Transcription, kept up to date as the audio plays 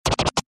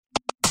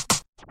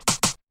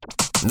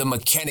the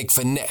mechanic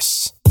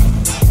Finesse. Girl,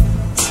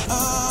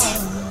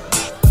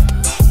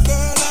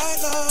 I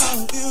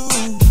love you.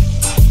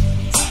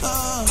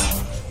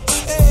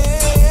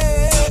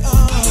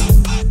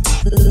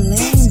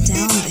 Laying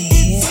down the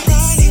hits.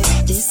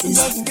 This is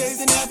DJ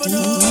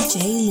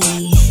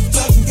Lee.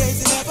 Just in case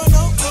you never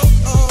know.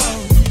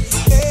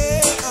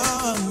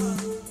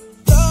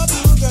 Love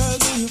you, girl,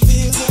 do you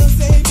feel the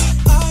same?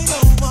 I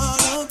don't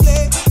wanna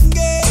play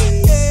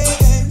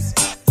games.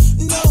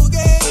 No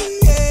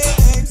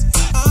games.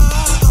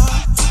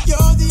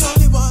 You're the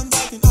only one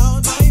that can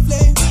out my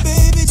flame.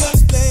 Baby,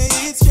 just play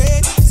it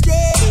straight.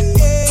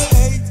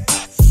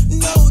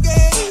 No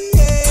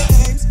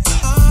games.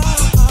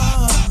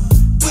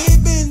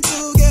 We've been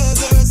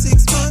together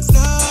 6 months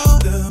now.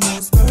 The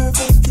most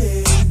perfect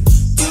day.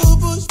 You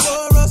push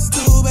for us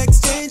to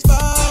exchange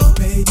vows.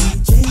 Baby,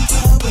 change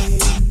our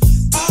ways.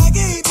 I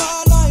gave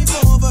my life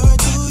over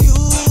to you.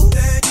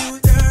 Then you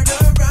turned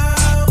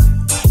around.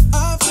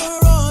 After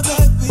all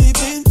that we've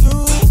been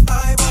through,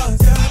 I was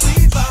your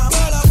rebound.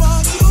 Girl, I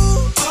want you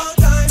all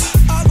time.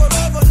 I'll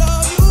forever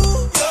love you.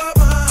 You're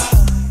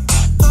mine.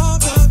 I'm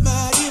not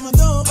mad even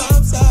though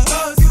I'm sad.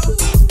 'Cause you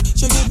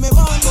should give me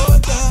one more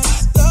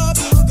chance. Love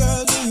you,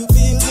 girl, do you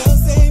feel the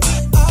same?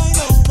 I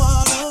don't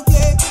wanna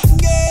play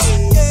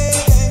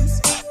games.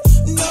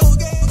 No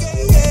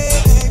games.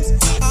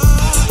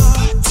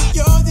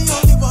 You're the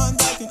only one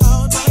that can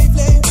out my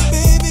flame.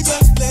 Baby,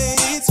 just play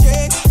it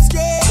straight.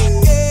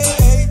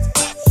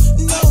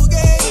 No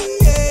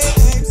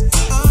games.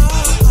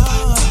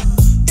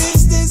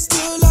 Is this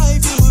the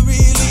life you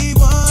really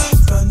want?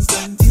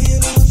 Constant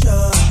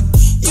illusion.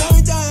 Your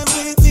time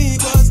with me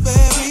was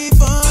very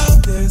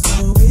fun. There's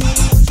no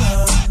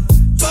illusion.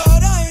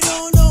 But I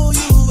don't know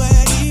you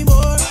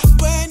anymore.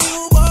 When you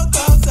walk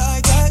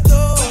outside that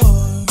door,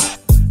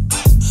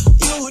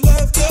 you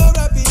left your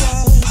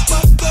happiness.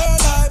 But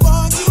girl, I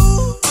want you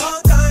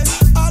all time.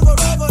 I'll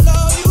forever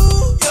love you.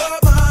 You're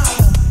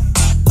mine.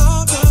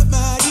 I'm not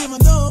mad even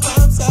though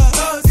I'm sad.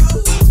 'Cause you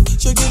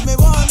should give me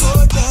one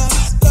more chance.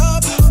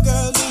 Love you,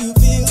 girl, do you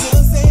feel the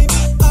same?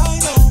 I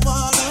don't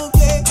wanna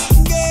play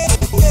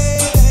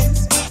games.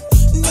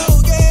 No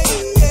games.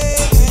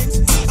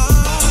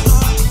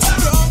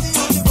 You're the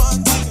only one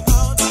that can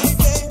out my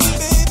flame.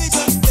 Baby,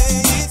 just play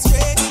it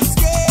straight.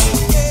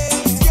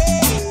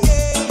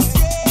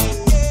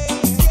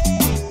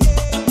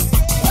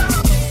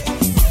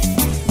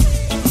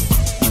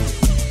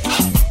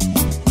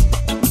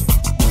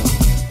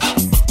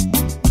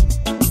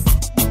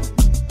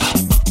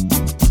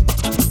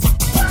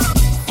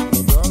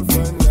 My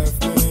girlfriend left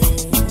me,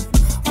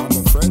 and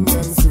my friend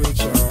them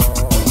switch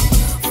off.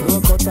 Flow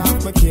cut off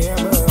my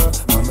cable,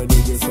 and my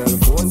digital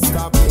phone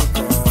stop pick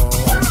up.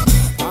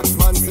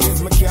 Taxman says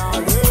me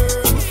can't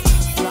live,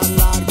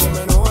 landlord give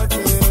me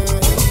notice.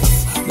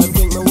 Them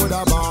think me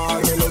woulda ball,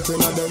 me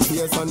looking at them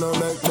face and no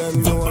make them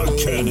know it.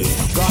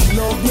 God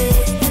love me,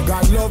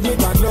 God love me,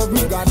 God love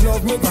me, God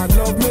love me, God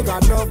love me,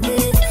 God love me.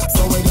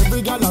 So when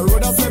every girl a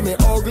road a say me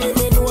ugly,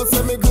 me know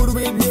say me good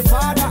with me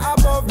Father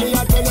above me.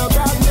 I tell you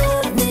God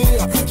love me,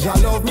 Jah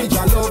love me,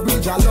 Jah love me,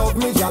 Jah love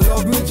me, Jah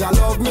love me, Jah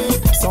love me.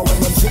 So when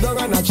them sit down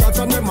and a chat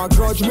and them a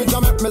grudge me,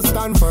 Jah make me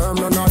stand firm.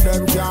 None of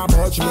them can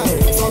touch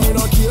me. So me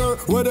no care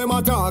what them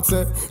a talk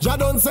say. Jah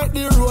done set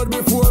the road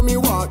before me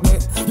walk there.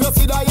 You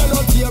see that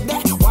yellow tape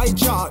there, white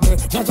chalk there.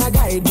 Jah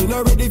guide me,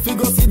 no ready fi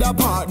go see the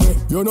party.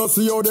 You no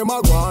see how them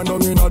a go on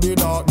down inna the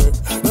dark there.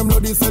 Them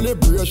bloody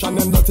celebration,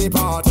 them dirty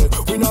party.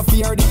 We no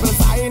fear the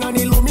sign and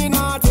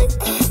Illuminati.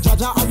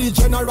 Jah are the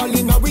general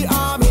in our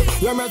army.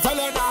 You me tell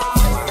you now.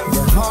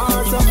 The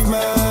heart of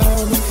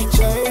man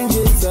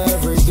changes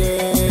every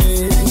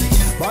day,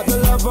 but the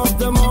love of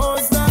the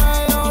Most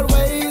High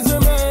always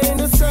remain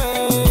the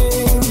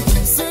same.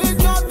 Seek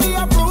not the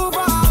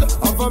approval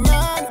of a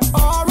man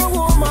or a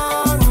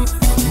woman.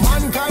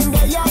 Mankind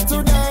they are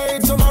today,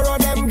 tomorrow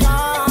them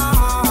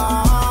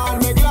gone.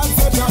 Me glad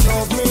say Jah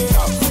love me,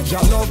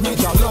 Jah love me,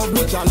 Jah love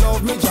me, Jah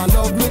love me, Jah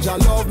love me, Jah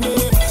love me.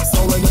 So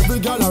when every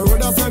girl a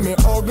road a say me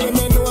ugly,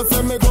 me know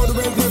say me good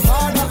with the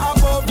Father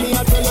above me.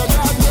 I tell you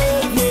God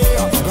love me,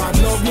 God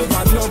love me,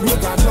 God love me,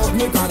 God love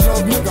me, God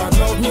love me, God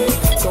love me.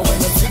 So when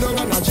them sit down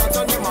and a chat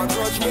and them a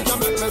grudge me, Jah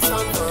make me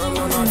stand firm.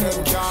 None of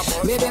them can touch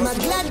me. Baby, I'm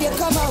glad you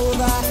come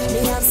over. Me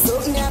have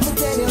something I have to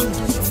tell you.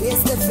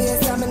 Face to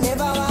face, I'm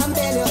never want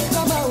to tell you.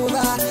 Come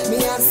over. Me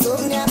have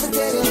something I have to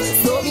tell you.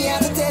 Something I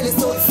have to tell you.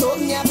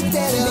 Something I have to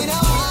tell you. Me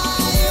know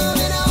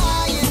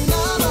why you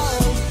know more.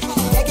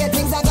 Take your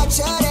things and go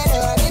shut it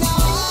up. Me know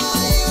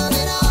why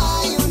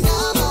you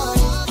know more.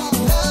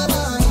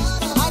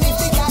 And if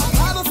they can't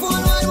have a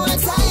phone one more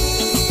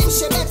time,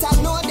 she better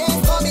know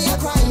there's gonna be a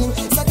crime.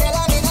 So tell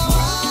her me know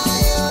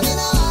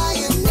why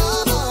you know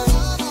more.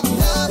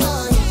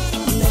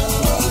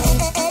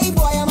 Hey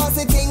boy, I must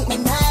think me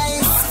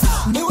nice.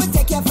 Me would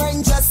take your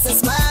friend just to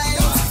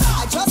smile.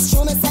 I just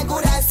show me say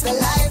good as for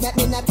life. Let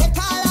me not take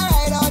all a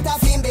ride out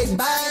of him big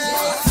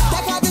bike.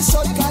 Take out the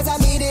show because I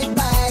need it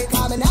back.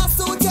 Come and I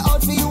suit you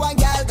out for you and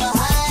girl go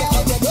high. Take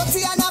out the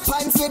dirty and the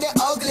pants with the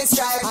ugly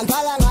stripe. And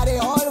call on the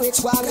whole which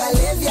one gonna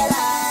live your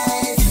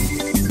life.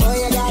 Oh,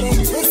 you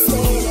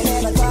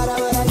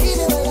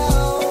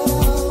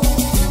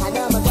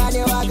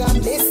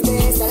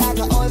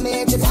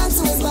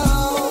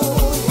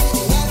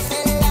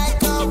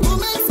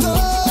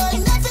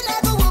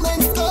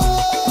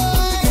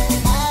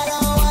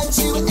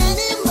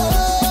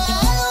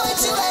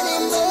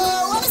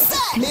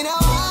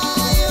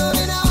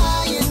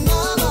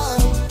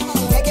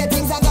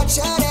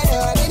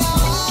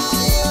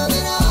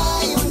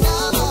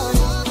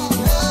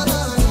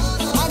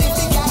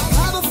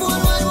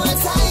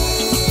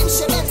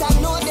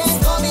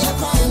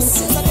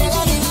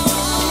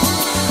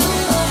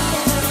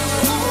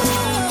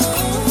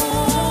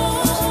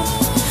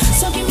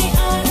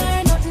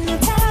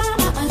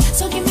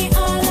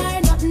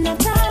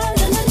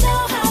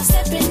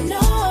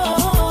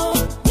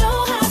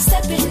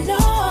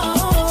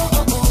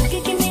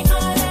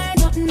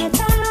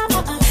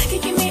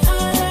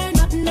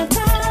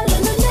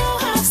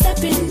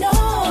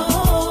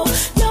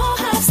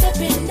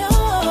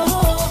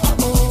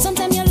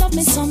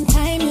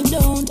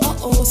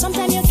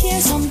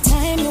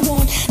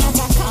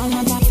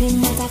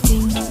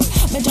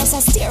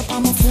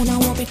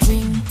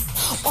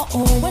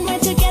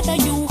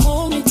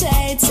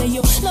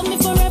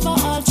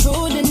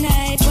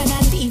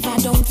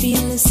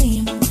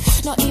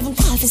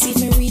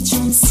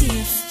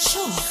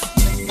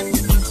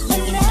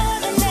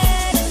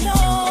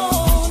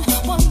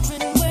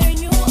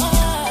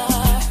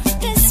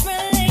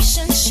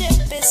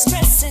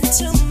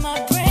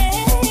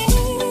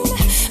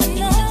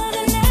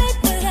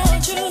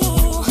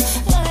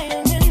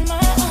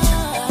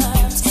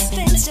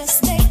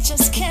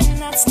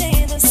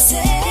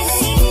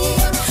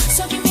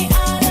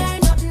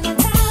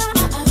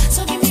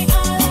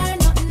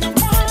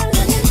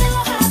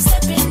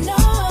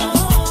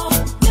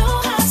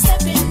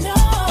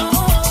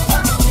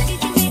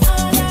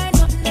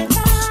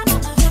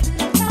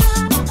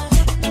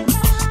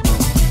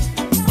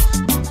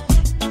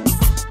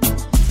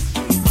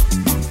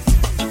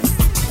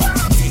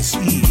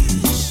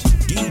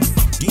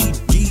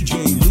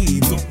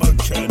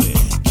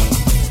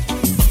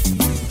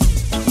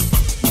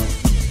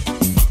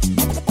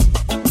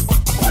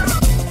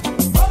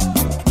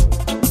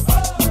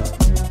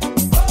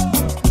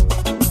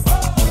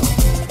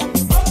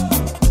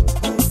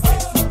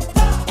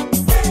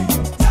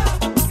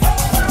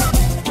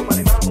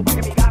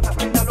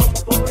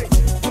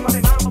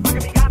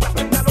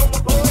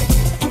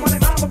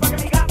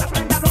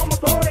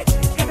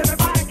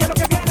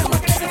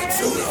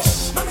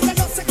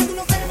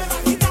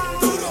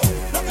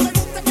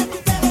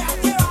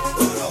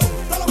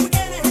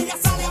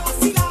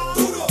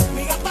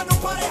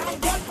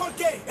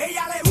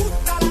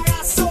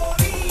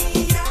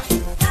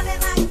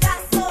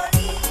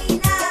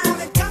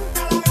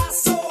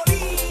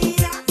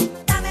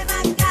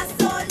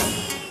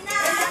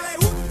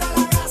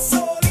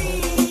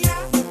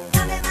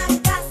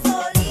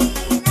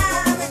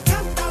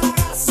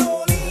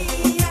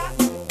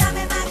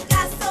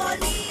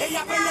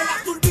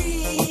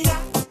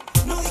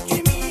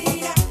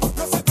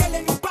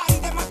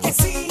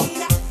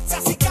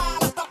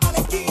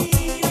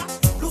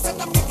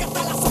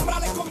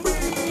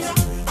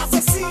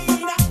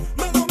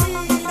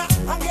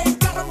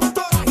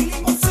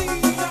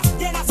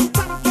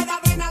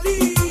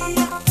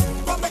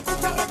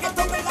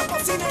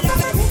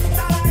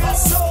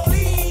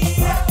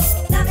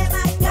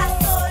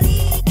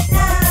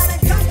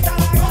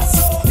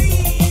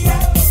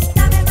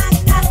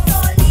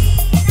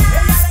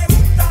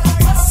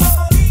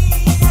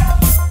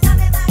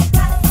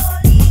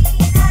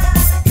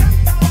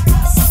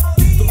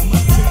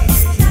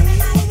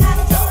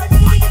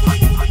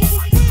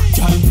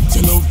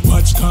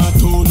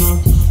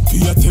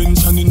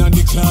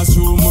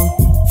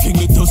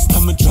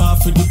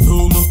for the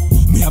promo.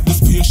 Me have the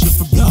spaceship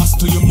for blast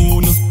to your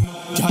moon.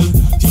 Girl,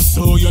 you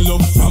saw your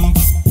love from.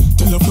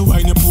 Tell her to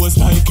wine your pose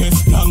like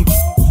S-Blanc.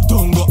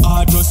 Don't go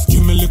hard, just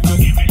give me little.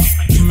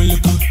 Give me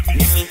little.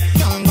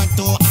 Don't go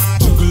too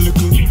hard. Jiggle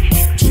little.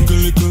 Jiggle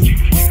little.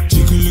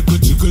 Jiggle little.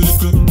 Jiggle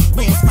little.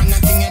 Wait for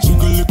nothing.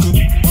 Jiggle little.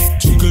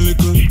 Jiggle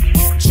little.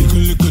 Jiggle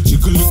little.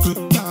 Jiggle little.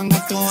 Don't go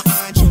too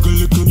hard. Jiggle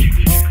little.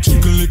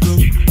 Jiggle little.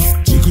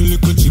 Jiggle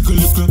little. Jiggle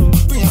little.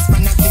 Wait for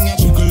nothing.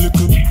 Jiggle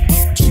little.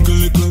 Jiggle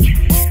little.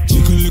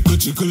 Jiggle little.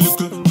 Jiggle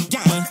little.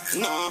 Yeah,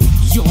 no.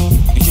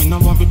 You know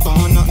what we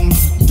born nothing.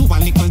 Do a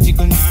little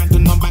jiggle now, do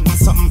no bag of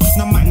something.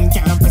 No man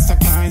can't press a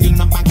car, you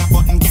no bag of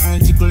button. Girl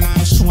jiggle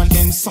now, show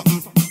them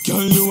something.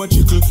 Girl, you a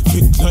jiggle,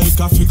 fit like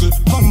a fickle.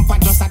 Bumper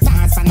just a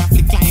dance and a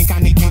flick like a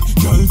nickel.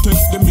 Girl,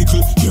 take the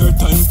mickle, your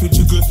time for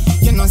jiggle.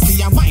 You know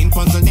see a wine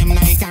puzzle them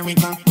like a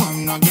wrinkle.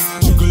 Come no girl.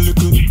 Jiggle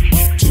little,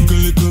 jiggle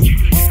little,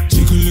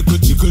 jiggle little,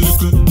 jiggle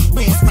little.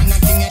 Wait for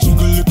nothing.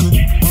 Jiggle little,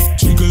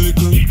 jiggle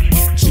little,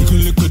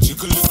 jiggle little,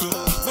 jiggle little.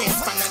 Wait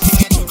for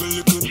nothing. Jiggle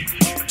little,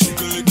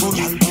 jiggle little,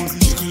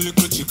 jiggle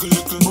little, jiggle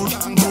little.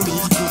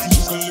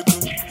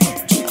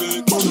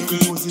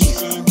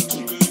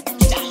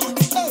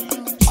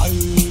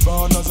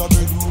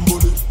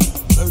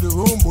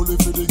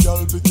 For the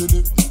girl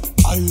bikini,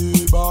 I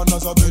born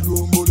as a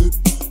bedroom bully.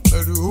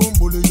 Bedroom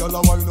bully, girl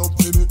a wine up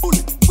to me. Bully,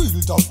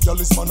 built up, girl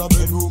is man a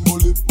bedroom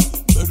bully.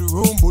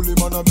 Bedroom bully,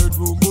 man a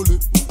bedroom bully.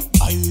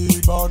 I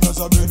born as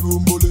a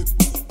bedroom bully.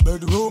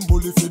 Bedroom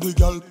bully for the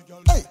girl.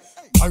 Hey,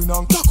 wine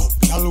and cock up,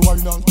 girl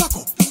wine and cock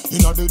up.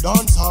 Inna the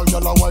dance hall,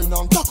 girl a wine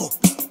and cock up.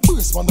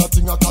 Brace man that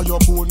thing a call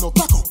your bone no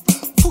crack up.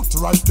 Foot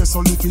right there,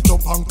 so lift it up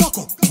and cock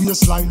up.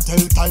 Waistline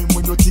tell time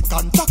when you tick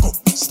and tack up.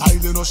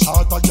 Style you no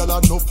short, a girl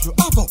enough you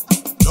have up.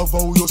 Love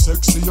how you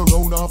sexy, you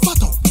round and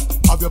fat up.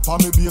 Have your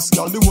palmy base,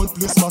 girl, the whole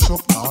place mash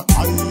up.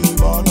 I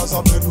born as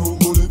a bedroom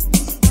bully.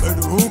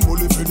 Bedroom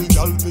bully for the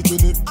girl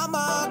bikini.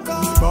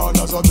 Born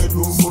as a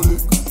bedroom bully.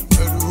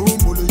 Bedroom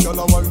bully,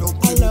 girl a wine up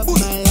to the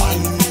bully. I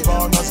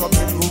born as a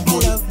bedroom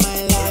bully.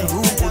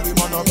 Bedroom bully,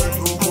 man a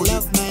bedroom bully.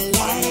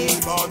 I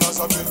born as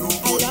a bedroom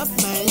bully.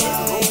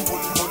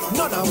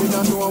 None of we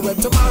don't know where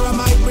tomorrow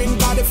might bring,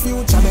 but the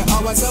future the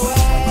hours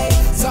away.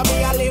 So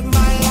me I live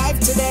my life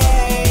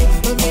today.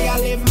 Me I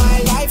live my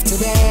life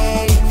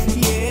today.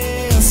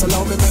 Yeah, so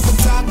love me make me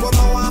talk what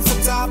I want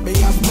to talk. Me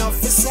have enough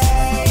to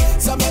say.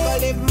 So me go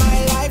live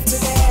my life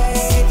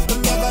today.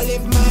 Me go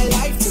live my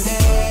life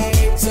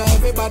today. So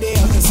everybody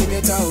help me sing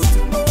it out.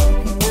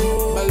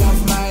 Me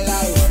love my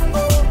life.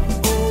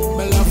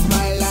 Me love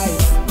my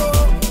life.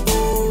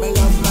 Me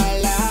love my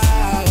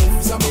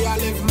life. So me I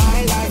live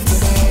my life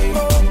today.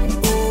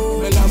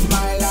 Me love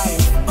my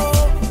life.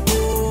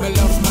 Me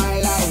love my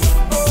life.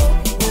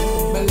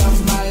 Me love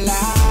my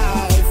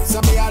life.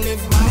 So me I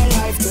live my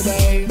life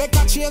today. Make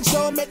a change,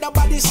 don't make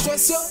nobody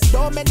stress you.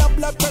 Don't make no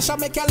blood pressure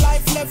make your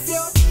life left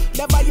you.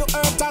 Never you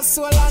hurt a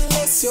soul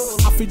unless you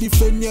have to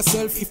defend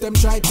yourself if them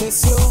try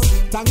test you.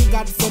 Thank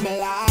God for my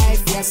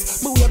life,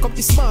 yes. Me wake up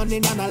this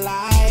morning and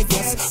alive,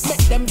 yes.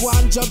 Make them go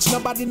and judge,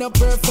 nobody no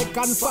perfect.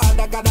 And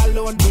Father God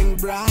alone bring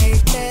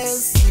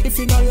brightness. If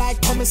you don't like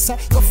come and say,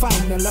 go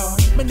find the Lord.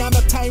 Me not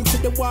no time for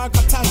the work,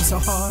 a time so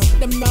hard.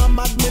 Them not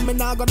mad me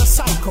not gonna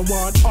psycho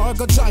ward. Or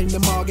go join the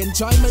morgue,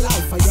 enjoy my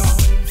life for y'all.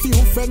 Few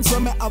friends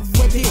when me have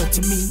wed here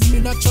to me. Me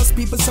not trust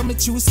people so me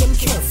choose them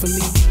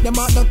carefully. Them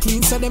out not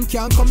clean so them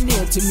can't come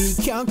near to me.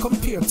 Can't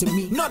compare to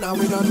me. None of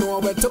we don't know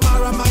where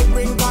tomorrow might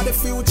bring, cause the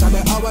future the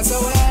hours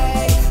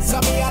away. So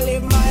me I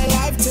live my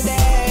life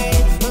today.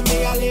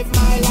 Me I live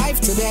my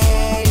life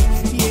today.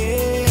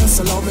 Yeah,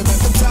 so love me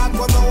make me talk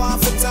what I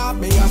want to talk.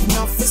 Me have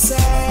enough to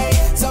say.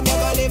 So me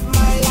gonna live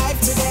my life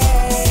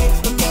today.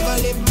 Me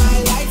gonna live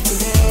my life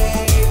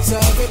today. So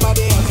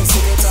everybody help me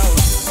sing it out.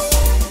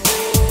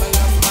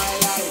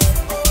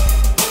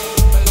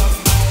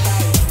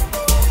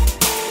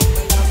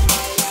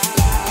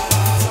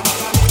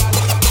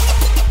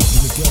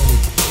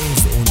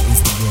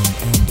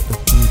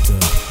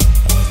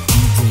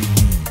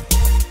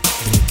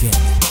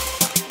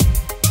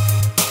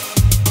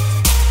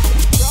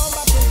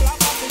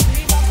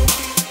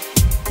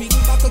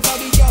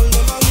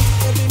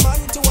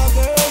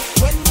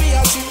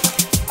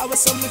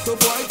 Some little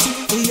boy too.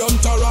 We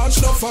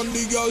entourage enough and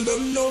the girl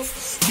them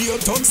enough. Be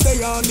a tongue stay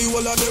on the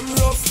whole of them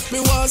rough.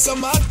 Me want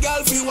some hot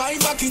girl fi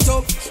wine back it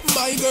up.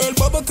 My girl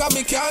bubble cause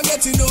me can't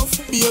get enough.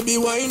 Baby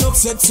wine up,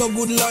 set so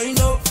good line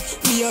up.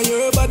 Me and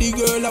your body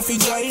girl have to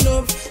join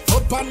up.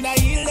 Up on the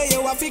hill there you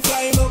have to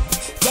climb up.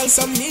 Tell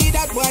some need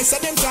that boy so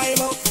them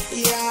climb up.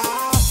 Yeah,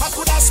 I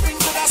coulda spring,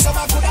 coulda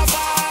summer, coulda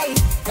fall.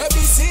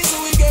 Every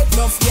season we get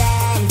enough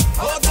girl.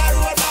 Out the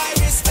road I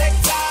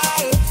respect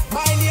all.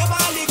 My name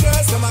all the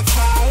girls them a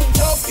call.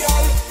 Love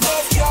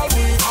girl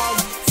we have.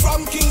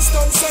 From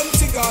Kingston,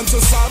 Sentigan to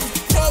Sam.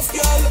 Love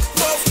girl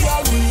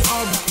we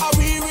have. And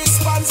we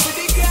respond to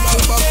the girl.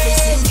 My back is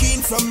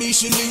sinking from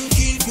Michelin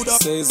key. Coulda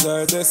Says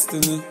our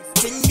destiny.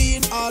 String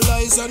bean, all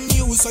eyes on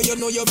you, so you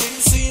know you've been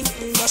seen.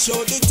 Dash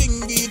out the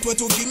thing, beat where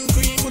to king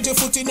cream. Put your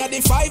foot in at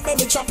the 5,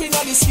 baby, chop in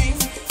at the scheme.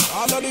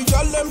 All of the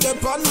girl them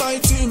dep on my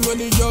team. When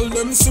the girl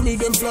them see me,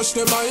 them flash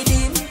them eye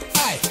beam.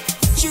 Aye,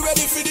 she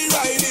ready for the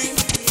riding.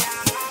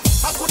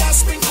 I coulda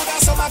spring, coulda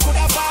summer,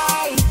 coulda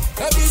fall.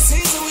 Every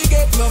season we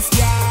get enough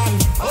y'all.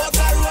 Out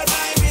the road,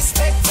 I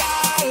respect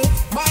all.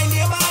 My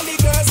name all the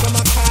girls them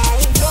a call.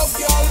 Love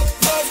girl,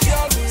 love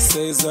girl.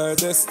 Says our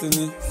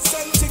destiny.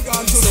 Says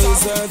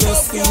our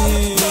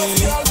destiny.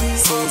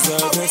 Says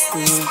our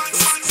destiny.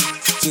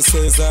 She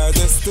says our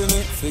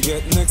destiny. She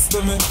get next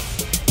to me.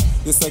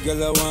 This a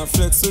girl I want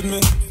flex with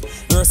me.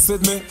 Rest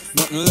with me,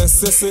 nothing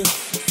less sissy.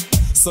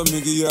 So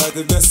me give her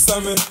the best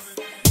of me.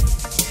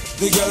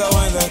 The girl I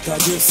want like a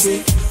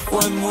gypsy.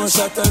 One more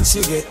shot and she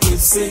get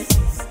tipsy.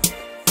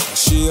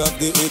 She have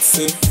the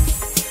itsy.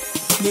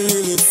 The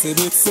real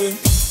itsy.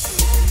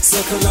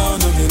 Settle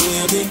down on me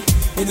lady.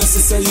 You know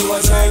she say you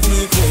a drive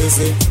me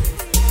crazy.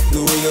 The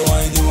way you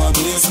whine you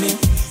amaze me.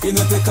 You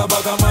know take a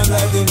bag of man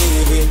like the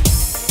Navy.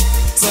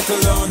 Settle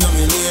down on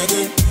me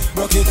lady.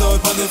 Rock it out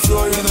on the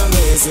floor, you know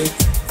lazy.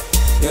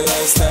 Your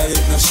lifestyle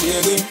it no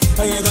shady.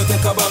 And you know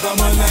take a bag of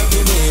man like the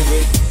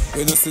Navy.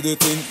 You know see the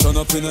thing turn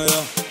up in a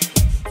ya.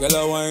 Girl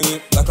I whine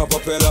it like a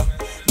propeller.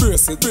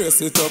 Brace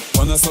it up,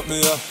 wanna suck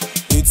me ya.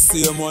 It's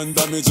same one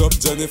damage up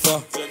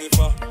Jennifer.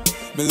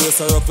 Me lace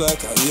her up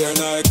like a ear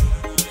Nike.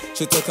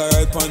 She take a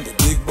ride on the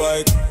big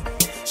bike.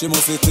 She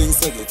must see things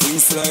that the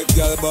things like.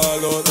 Girl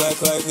ball out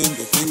like lightning,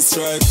 the things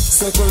strike.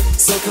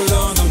 Circle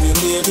down on me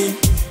lady.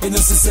 You know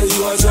she say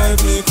you a drive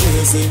me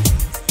crazy.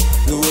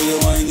 The way you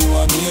whine you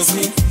amaze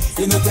me.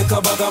 You know take a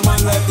bag of man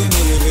like the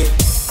Navy.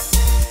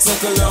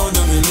 Circle down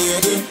on me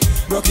lady.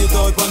 Rock it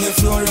out on the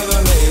floor, you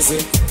know lazy.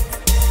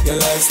 Your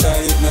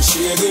lifestyle it no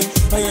shady.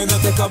 And you know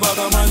take a bag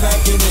of man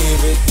like the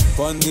Navy.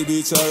 On the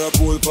beach or a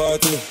pool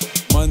party.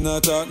 Man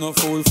not talk no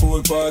full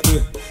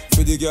party.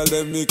 For the girl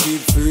them me keep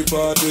free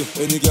party.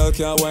 Any girl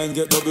can wine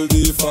get double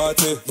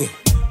D40.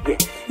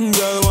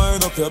 Girl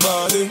wind up your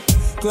body.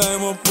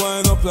 Climb up,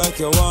 wind up like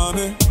you want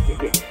me.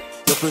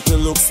 Your pretty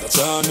looks are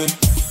charming.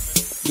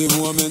 The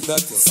moment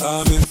that you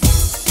saw me.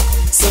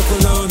 Circle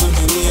down on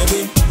me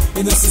lady.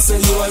 You know she say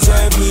you a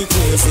drive me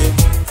crazy.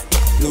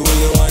 The way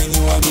you whine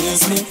you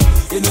amaze me.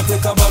 You know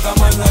take a bag of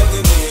man like the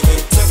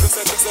Navy.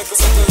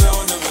 Circle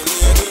down on me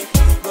lady.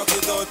 Rock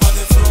it out on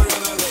the floor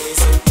and a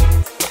lazy.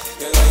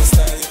 Your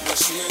lifestyle it no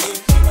shady.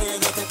 And you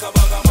know take a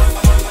bag of man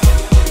like the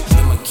Navy.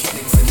 The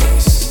mechanic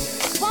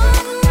finesse.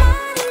 One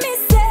man me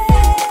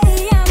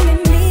say I'm in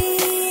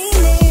meaning.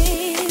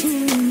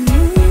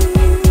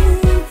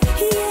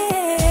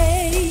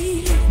 Yeah,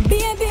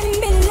 baby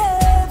me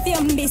love you.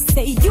 Me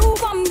say you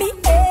want me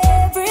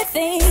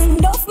everything.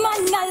 Enough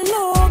man I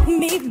love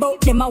me, but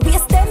them a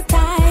waste them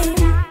time.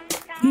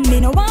 Me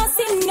no want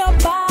see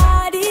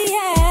nobody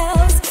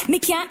else. Me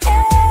can't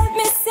help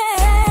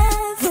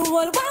myself. The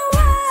whole world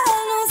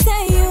no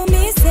say you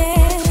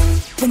myself.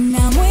 When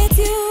I'm with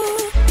you,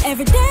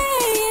 every day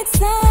it's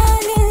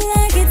sounding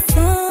like it's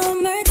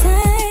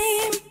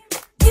summertime.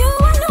 You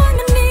are the one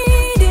I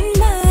need in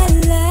my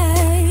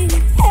life.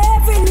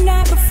 Every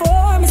night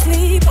before me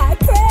sleep, I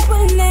pray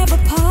we'll never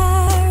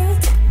part.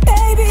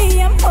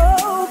 Baby, I'm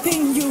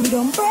hoping you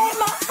don't break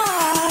my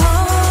heart.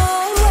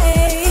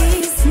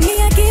 Always, me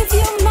I give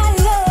you my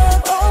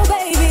love, oh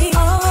baby,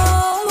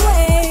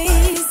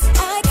 always.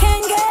 I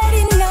can't get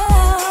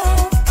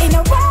enough. In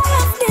a world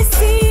of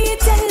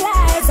deceit and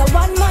lies, I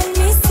want man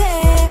me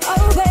say,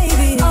 oh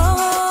baby,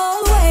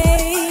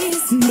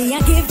 always. Me I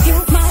give you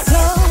my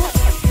love.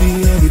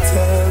 Baby,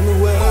 tell me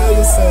where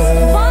you say.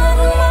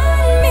 One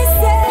man me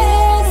say,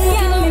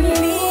 yeah,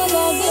 me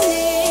loving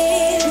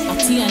it.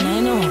 Atiana, I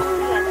know.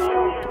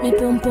 Me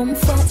pum pum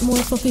fat,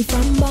 more puppy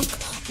from back.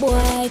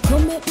 Boy,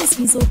 come make me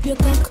squeeze up your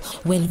cock.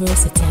 Well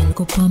versatile,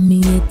 go pan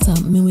me head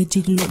tap. Me we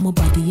jiggle up my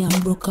body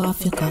and broke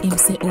off your cock. Him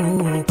say,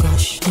 oh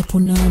gosh, you put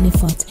on the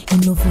fat.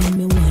 Him love when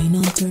me wine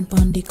and turn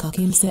pan the cock.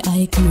 Him say,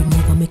 I could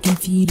never make him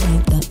feel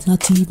like that.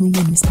 Not even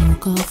when him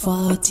smoke off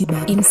 40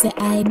 back. Him say,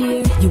 I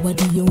dear, you are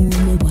the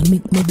only one.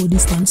 Make my body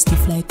stand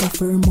stiff like a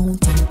firm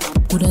mountain.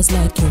 Good as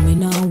like you, me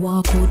now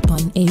walk out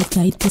pan. Hey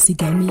tight pussy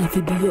girl, me have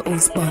to be your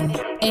husband.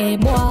 Hey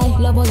boy,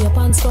 love how your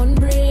pants gun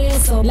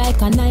brace up.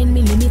 Like a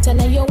 9mm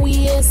like your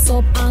waist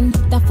up. And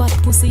that fat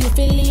pussy you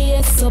feel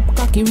lace up.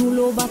 Cocky roll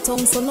over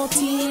tongue so no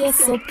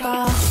taste up.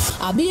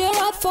 I be a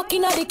rat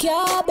fucking at the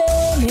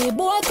cabin. Hey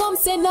boy come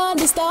send on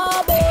the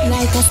starbin.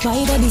 Like a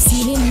spider the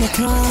ceiling me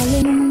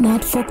crawling.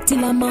 Not fuck till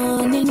the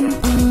morning.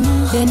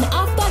 Then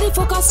after the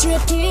fuck a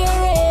straight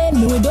clearing.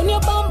 Me done your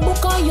bamboo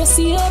and you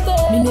see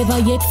her. Me never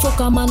yet fuck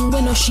a man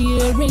when no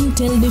sharing.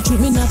 Tell the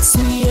truth me not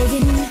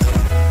swearing.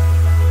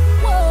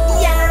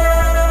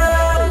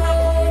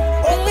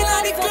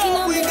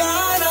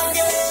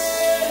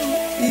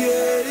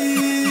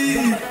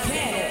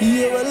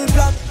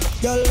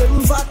 Girl, them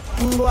fat,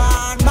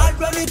 one bad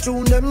when we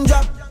tune them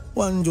drop.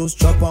 One just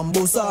chop and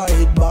bust her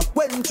head back.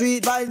 When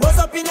treat vibes bust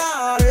up in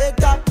her head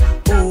top.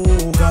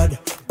 Oh God,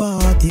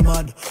 party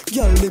mad.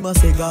 Girl, them a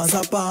say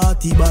Gaza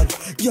party bad.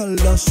 Girl,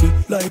 that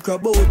shit like a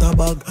butter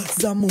bag.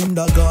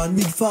 Zamunda gone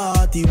with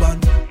 41.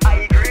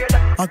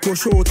 I go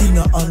short in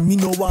a hand, me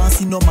no want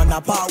see no man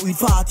apart with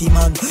 40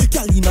 man.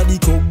 Girl inna the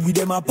club with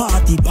them a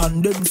party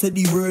pan. Them say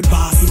the word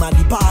pass him a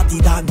the party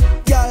done.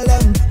 Girl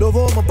them love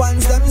how my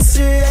pants them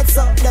straight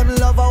up. Them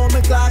love how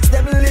my clocks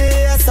them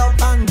lace up.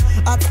 And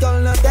I tell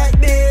no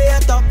take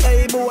bait up.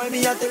 Hey boy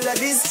me a tell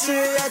this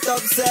straight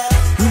up say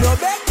we no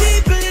beg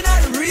people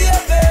inna the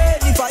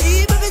raving. If I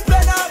even if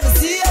plan out the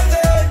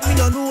saving, me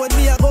no know when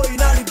me a go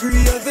inna the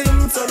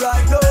graving. So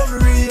right now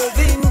me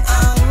raving.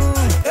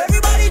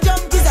 Everybody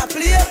jump is a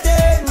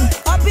plaything.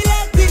 Happy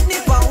like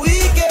picnic on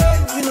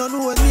weekend. Me no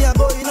know when me a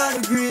go inna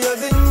the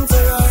graving. So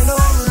right now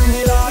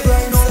me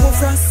right now go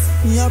frost.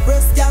 Me a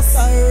press gas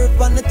I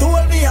herb and they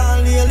told me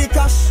I'll nearly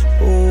crash.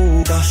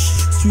 Oh gosh,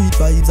 street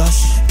vibes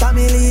ash.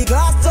 Family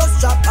glass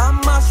just chop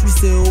and mash. We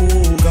say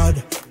oh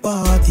God,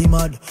 party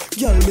mad.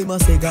 Girl them a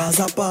say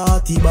Gaza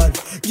party bad.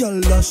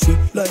 Girl dash it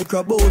like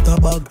a butter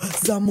bag.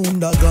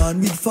 Zamunda gone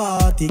with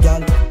 40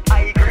 gal.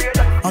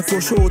 I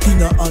go short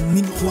in a hand,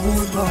 me no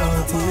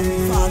party.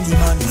 Party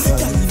man,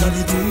 girl inna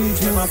the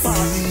beach, me a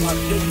party man.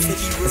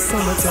 It's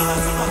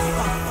summertime.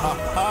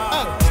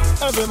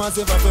 Every man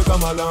say if you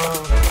come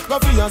along, go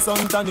for your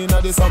suntan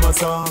inna the summer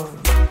sun.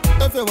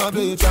 If you want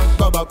bleach,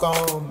 go back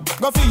home.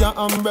 Go for your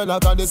umbrella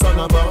 'cause the sun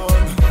a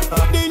burn.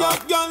 The young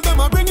girl them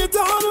a bring it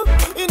on.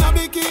 In a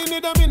bikini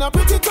them in a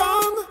pretty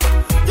tongue.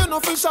 You know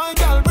for shy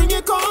girl bring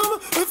it come.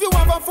 If you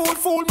have a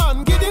fool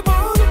man give it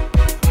on.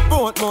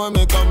 Both more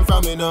may come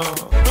from me now.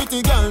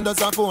 Pretty girl does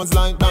a pose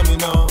like dummy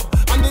now.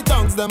 And the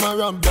tongues them a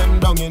rub them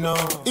down you know.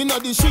 Inna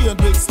the shade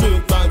with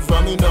straight vibes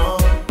from me now.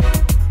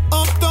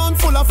 Uptown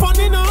full of fun,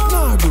 you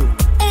know.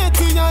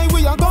 ATI,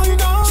 we are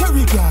going on.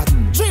 Cherry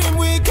Garden, Dream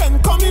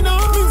Weekend coming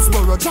on.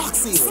 Minsboro,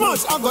 Jackson,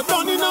 Smash, I got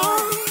done, you know.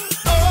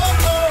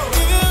 Oh,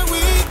 here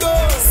we go.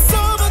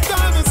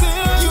 Summertime is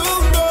here, you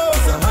know.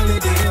 It's a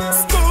holiday.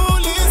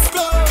 School is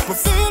closed. We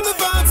feel the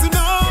vibes, you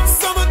know.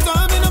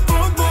 Summertime in a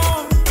Broadmoor.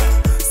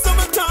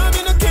 Summertime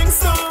in a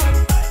Kingston.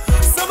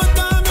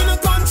 Summertime in a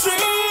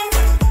country.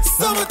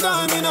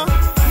 Summertime in a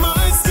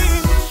my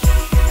city.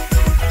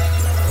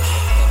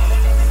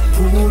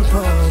 Pool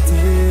party.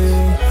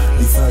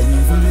 If I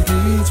even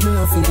reach me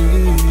off the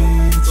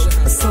beach,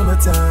 a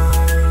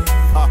summertime.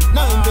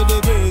 90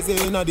 degrees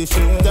in the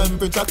shade,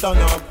 temperature turn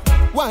up.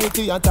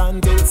 Whitey a tan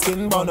till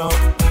skin burn up.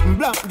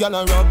 Black gal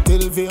a rub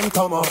till vein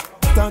come up.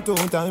 Tattoo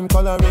time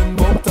coloring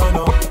book turn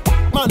up.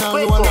 Man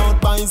a roll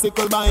out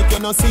bicycle bike you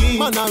no see.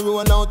 Man a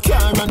roll out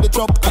car and the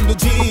truck and the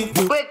Jeep.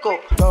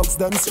 Dogs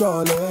them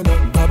strolling,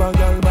 grab a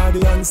gal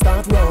body and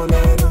start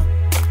rolling.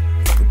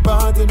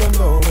 Party them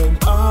going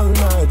all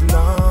night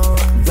long,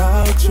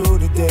 right through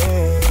the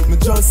day. Me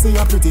just see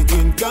a pretty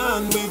twin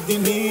gone with De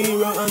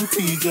Niro and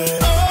TJ.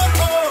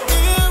 Oh,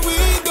 here we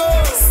go.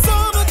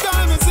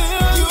 Summertime is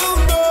here, you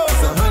know.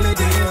 It's a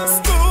holiday.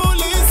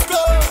 School is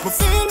closed. We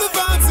feel the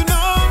vibes, you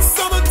know.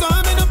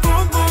 Summertime in a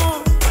Broadmoor.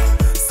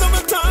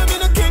 Summertime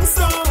in a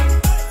Kingston.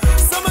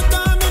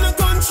 Summertime in a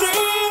country.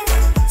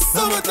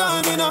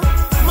 Summertime in a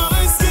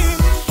my skin.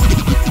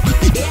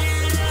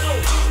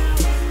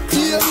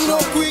 Hear me no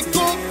quick.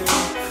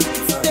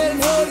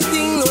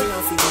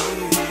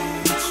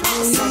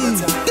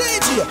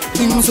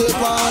 Things say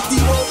party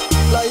up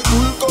like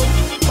bull cup,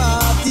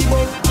 party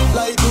up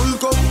like bull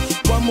cup.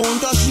 One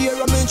month a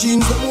share of my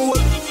jeans them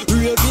hold.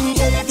 Raving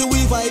empty we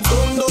vibe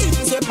down low.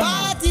 Things say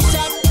party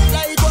shot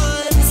like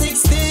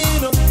 116.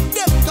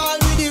 Them call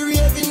me the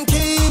raving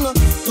king.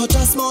 Touch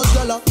a small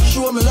dollar,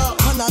 show me love,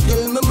 and I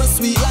tell me my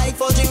sweet like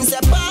for drinks.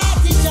 Say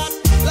party shot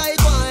like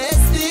 1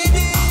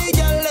 STD.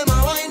 Girl them a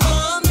wine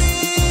for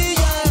me,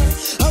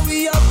 yeah. And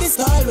we have this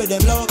style where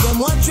them love them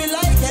watch we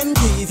like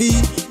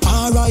MTV.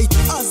 Alright,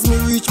 as me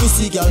reach me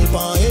see gal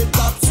pan head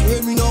tops.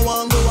 When me no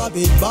want go a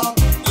bit back.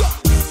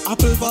 Yeah.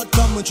 Apple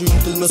vodka me drink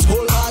till me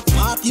skull hot.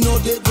 Party no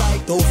dead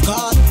like tough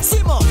card.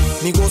 Simmer,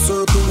 me go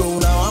circle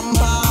round now I'm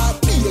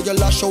bad. Me a gal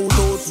a shout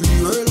out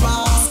free real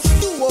boss.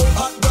 Do out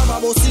hot grab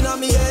a bus inna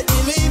me head.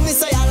 Believe me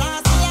say I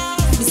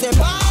last. Me say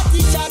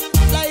party shot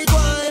like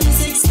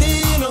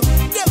 116.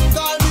 Them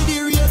call me the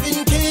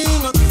raving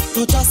king.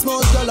 Touch a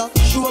small gal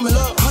show me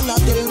love and I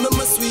tell me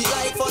my sweet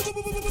like for.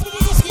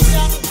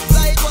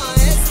 Like 1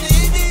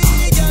 STD,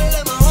 girl,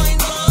 them a wine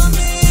for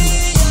me,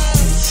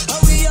 yeah.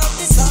 And we have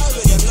this all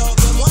with them love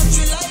them, watch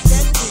we like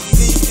them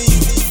TV.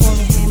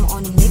 Follow him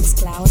on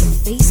Mixcloud,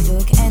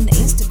 Facebook, and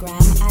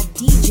Instagram at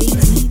DJ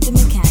Lee the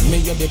Mechanic. Me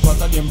a the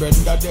cut of them bread,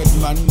 the dead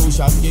man who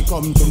shall be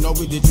come to know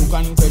with the true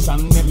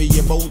confession. Let me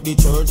about the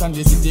church and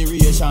the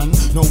situation.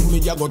 Now me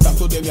a go talk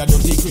to them, ya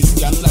dirty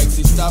Christian like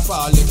Sister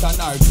Paulette and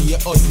RTA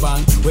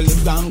husband. Well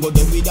if gang go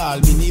there with all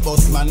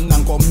minibus man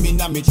and come in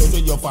and me church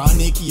with your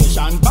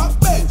fornication. Back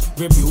bench,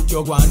 rebuke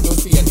your one to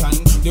Satan.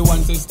 The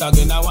one sister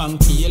gonna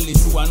want kill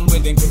this one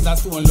with them kids a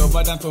stone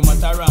lover than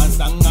tomato and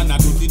sang. And I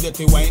do the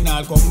dirty wine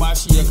all come a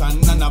shake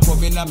and I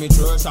come in and me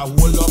church a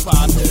hold up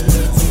and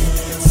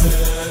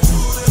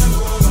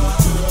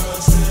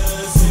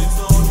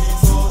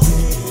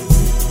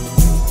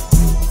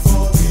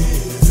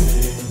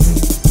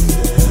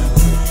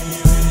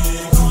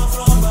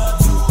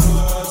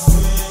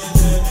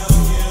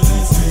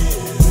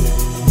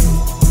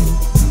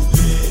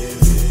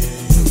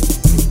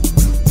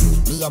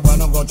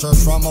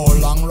church from how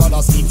long.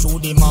 Rather sleep through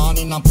the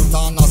morning and put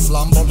on a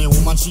slam. But me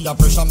woman, she a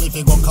pressure me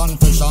fi go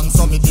confession.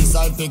 So me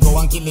decide fi go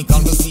and kill the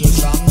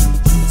conversation.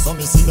 So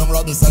me sit down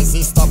right beside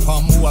Sister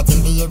Pam, who a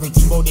tell me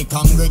everything about the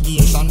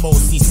congregation. About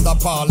Sister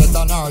Paulette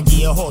and her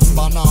gay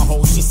husband, and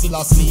how she still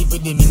asleep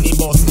with the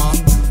minibus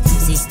man.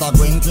 Sister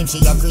Gwen claim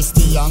she a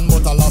Christian,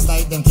 but last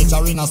night them catch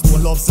her in a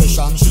stone love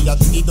session. She a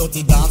do the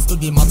dirty dance to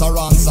the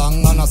Mataran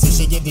song, and I say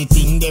she get the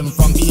thing them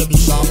from Baby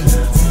Sham.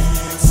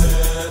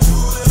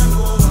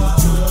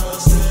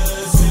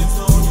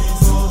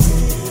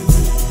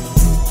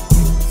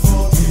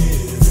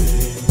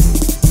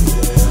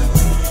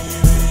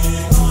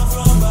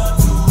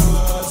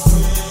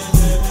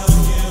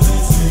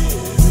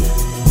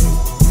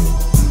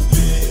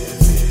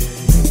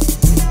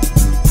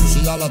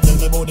 Tell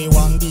me about the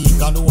one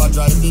deacon who a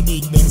drive the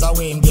big Benz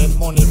away him get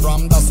money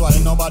from. That's why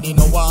nobody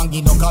no want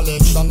give no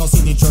collection. No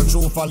see the church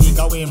roof a leak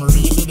away him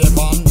really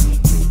depend.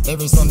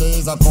 Every Sunday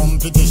is a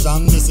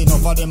competition. This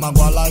enough of them a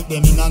go like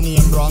them in a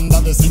name brand.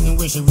 That they sitting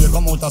where she will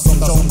come out of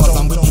some jumper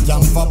and with the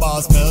camphor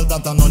bar smell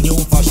that a no new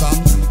fashion.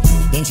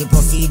 Then she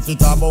proceed to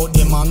talk about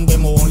the man.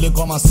 Them only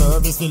come a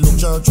service we look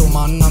church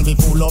woman and we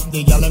pull up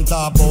the gal and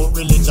talk about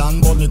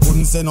religion. But me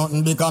couldn't say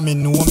nothing because me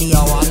know me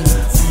a one.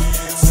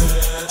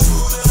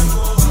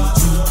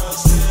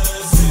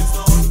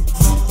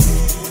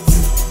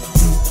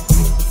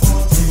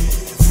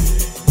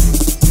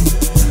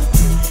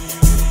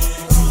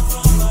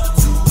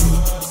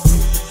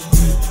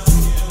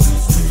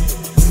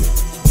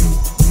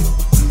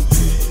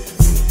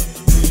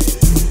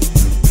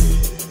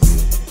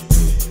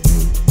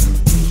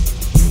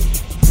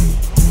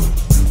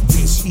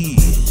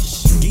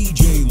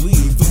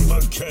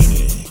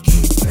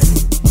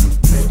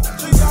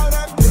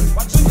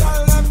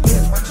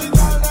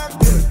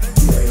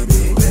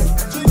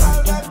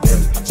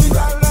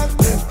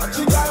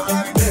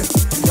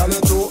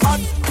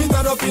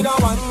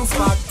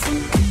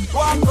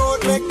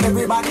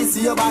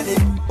 See your body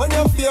when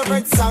your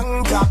favorite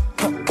song drop.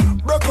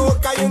 Broke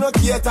out cause you no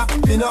cater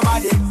to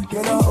nobody.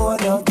 You no own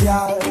no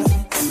girl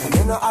and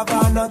you no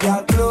have no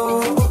girl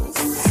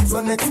clothes.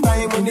 So next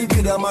time when the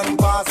video man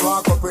pass,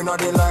 walk up in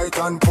the light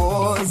and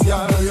pose.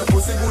 Yeah, your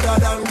pussy gooder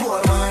than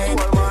gold mine.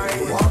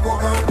 Walk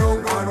up and down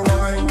and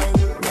wine.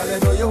 Girl, you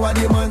know you are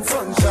the man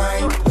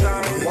sunshine.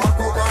 Walk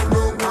up and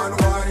down and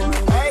wine.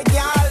 Hey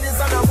girl, this is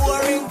a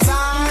boring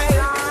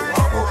time.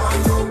 Walk up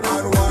and down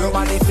and wine. Your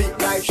body fit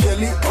like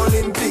Shelly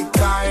Olympic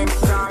time.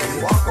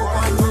 Walk up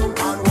and down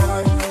and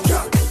wine.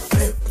 Yeah.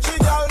 What you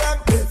tell them?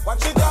 What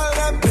you tell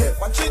them?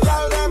 What you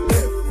tell them?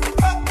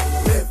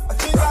 What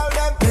you tell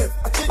them?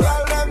 What you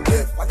tell them?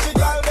 What you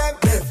tell them?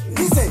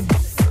 He say,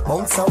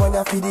 bounce a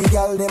wanna feed the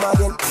girl them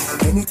again.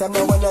 Anytime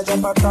they wanna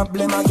jump a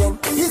problem again.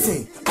 He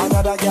say,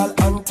 another girl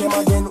anthem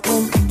again.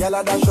 When girl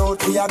a dash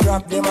out, we a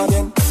grab them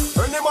again.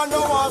 When the man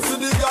don't want to see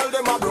the girl,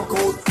 them a broke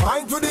out.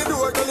 Mind to the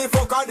door till the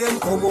fucker them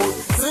come out.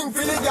 Sing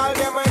for the girl,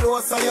 them I know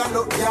say you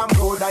look damn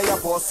good. And your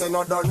pussy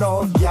not done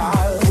no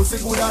girl. Pussy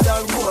gooder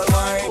than gold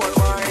mine.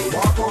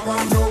 Walk up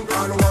and down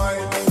and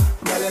wine.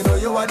 Girl, you know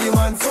you are the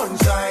man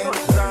sunshine.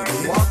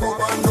 Walk up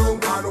and down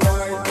and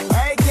wine.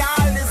 Hey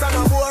girl, this is a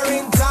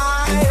boring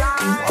time.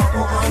 Walk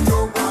up and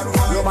down and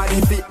wine. Your body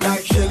fit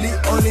like Shelly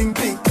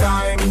Olympic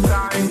time.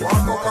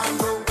 Walk up and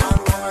down and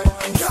wine.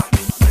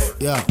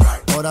 Yeah,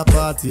 other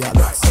party I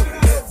looks.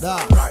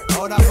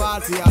 Other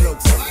party I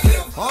looks.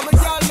 How many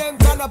girl them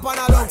turn up and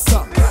I looks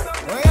up?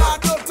 Where you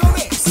do to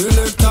me?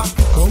 Selector,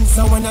 bounce a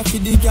wanna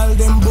feed the girl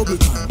them bubble.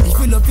 If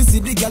you love to see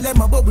the girl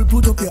them a bubble,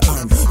 put up your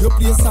hand. You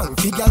play song,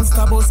 fi girl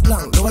star bus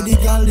blank. Now the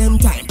girl them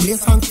time, play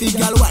song fi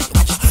girl white.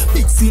 Watch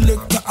big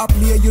selector a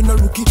play, you no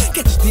rookie.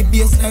 Catch the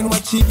baseline,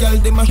 watch the girl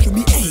them a should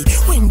be. Hey,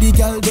 when the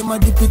girl them a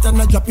dip it and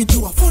a drop it,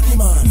 you a funny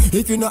man.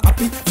 If you not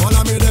happy,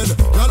 follow me then.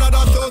 Girl a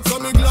dash out, so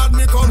me glad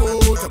me come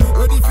out.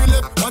 Ready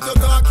Philip, what you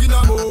talking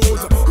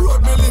about?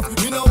 Road me live,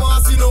 me no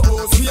want see no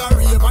host. We a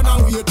rave and a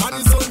wait, and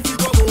the sun fi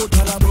come out.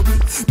 Girl a bubble,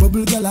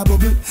 bubble girl a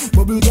bubble,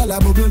 bubble girl a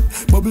bubble,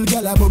 bubble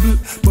girl a bubble,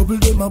 bubble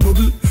them a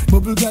bubble,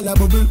 bubble girl a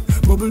bubble,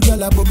 bubble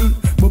girl a bubble,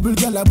 bubble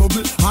girl a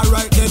bubble.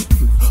 Alright then,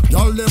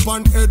 y'all live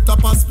on head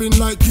top a spin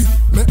like it.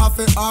 Me have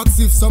to ask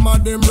if some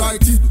of them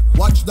right it.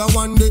 Watch the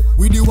one day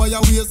with the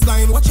wire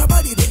waistline. Watch your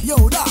body there, yo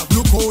dog.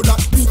 Look how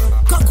that beat.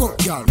 Cock up,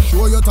 y'all.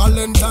 Show your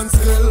talent and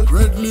skill.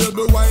 Red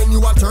label wine,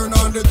 you a turn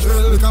on the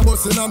drill. Like a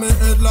bus in my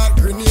head like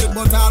grenade,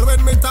 but all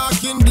when me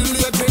talking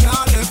delayed me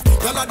not left.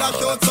 Y'all a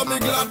dash out, so me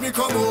glad me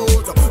come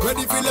out.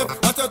 Ready Philip,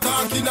 what you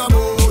talking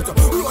about?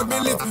 Road me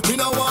live, me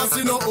no want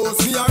see no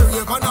host. Me a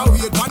rave and a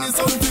wait, and the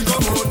sun to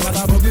come out. Gyal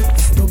a bubble,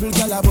 bubble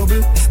gyal a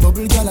bubble,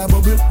 bubble gyal a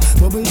bubble,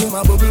 bubble dem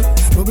a bubble,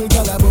 bubble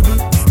gyal a bubble,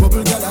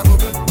 bubble gyal a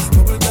bubble,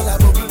 bubble gyal a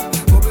bubble,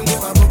 bubble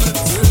dem a bubble.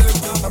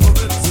 Select a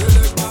bubble,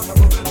 select a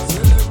bubble,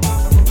 select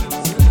a bubble.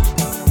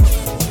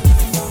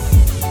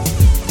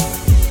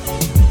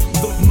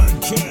 The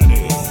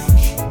mechanic.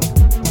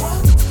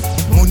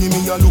 Money me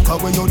a look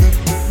away you there.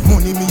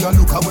 Money me a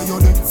look away you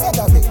there.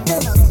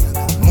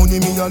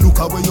 Money me a look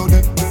away you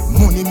there.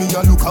 Money me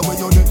a look away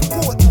you there.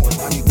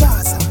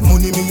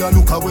 Money me a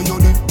look away you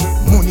there.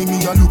 Money me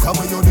a look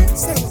away you there.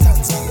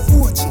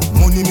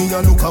 Money me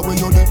a look away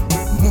you there.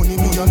 Money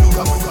me a look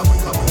away.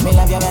 Me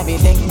love your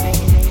everything.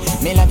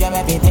 Me love your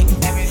everything.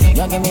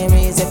 You give me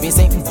reason to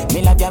sing.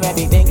 Me love your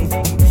everything.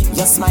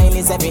 Your smile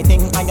is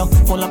everything. And you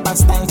full up of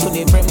style to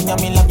the brim. You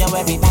me love you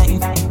every time.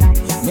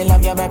 Me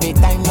love you every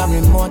time. No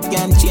remote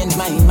can change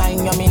my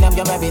mind. You me love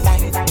you every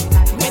time.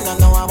 Me no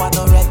know I want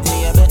to red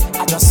label.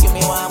 I just see me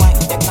one wine.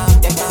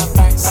 Take off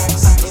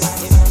first.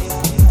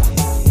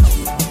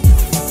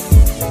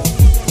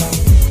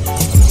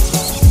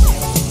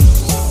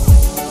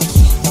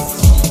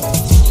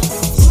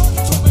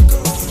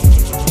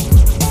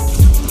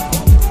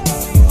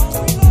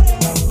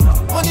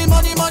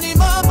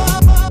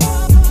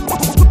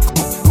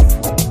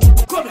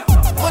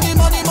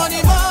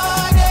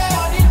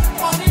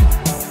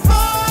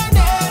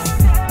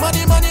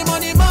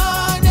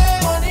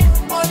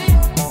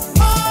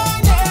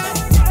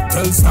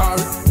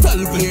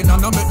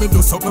 Me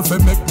do something for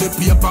make the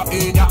paper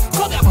in ya.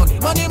 Come here, money.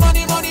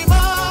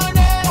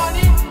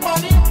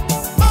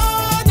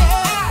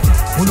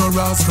 Who no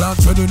rascal,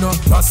 treading no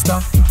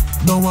pasta.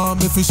 No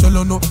want me fish or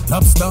no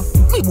lobster.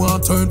 Me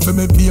want turn for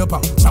me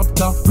paper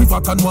chapter.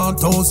 River can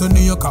 1,000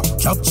 acre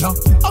capture.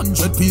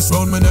 100 piece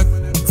round me neck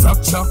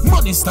fracture.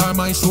 Money star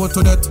my show to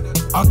that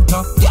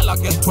actor. Girl I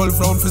get 12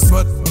 round for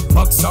sweat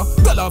boxer.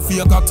 Girl I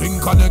fake a thing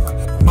connect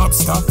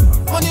mobster.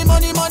 Money.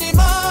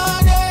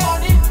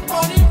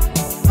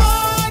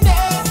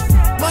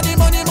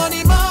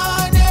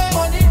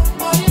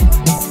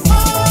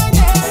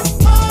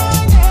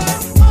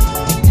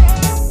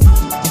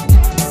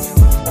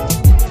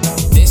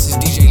 This is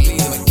DJ Lee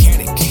the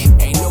Mechanic.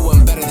 Ain't no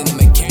one better than the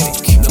Mechanic.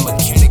 The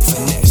Mechanic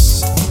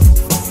Finesse.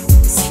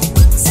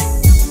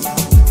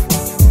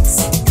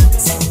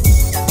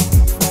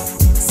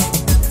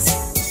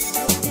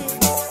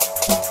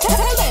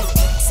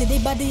 See the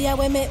body I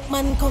will make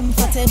man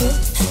comfortable.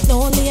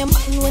 No only a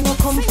man when no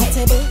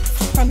compatible.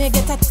 From you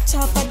get a touch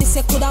off of this,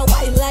 you coulda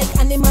wild like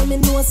animal. Me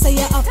know say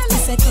you have to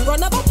second.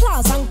 Run up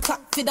applause and clap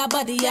for the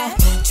body, yeah.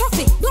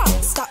 Traffic block,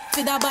 stop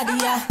for the body,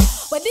 yeah.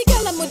 Where the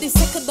girl I'm with the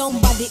second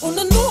down body, on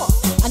the know.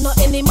 I know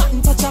any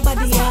man touch a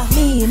body, yeah.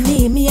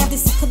 Me have the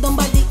second down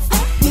body.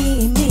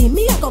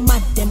 Me I go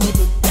mad them with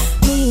it.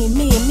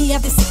 Me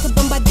have the second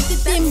down body.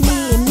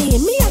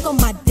 Me I go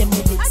mad them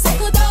with it.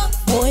 Second down,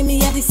 boy, me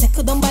have the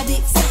second down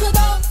body. Second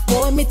down,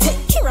 boy, me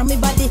take care of me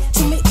body.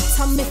 To me, pat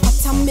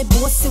me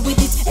bossy with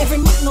it. Every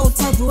man out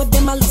a road,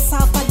 them a lost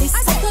off of this.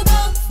 Second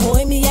down,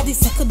 boy, me have the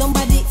second down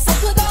body.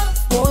 Second down,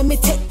 boy, me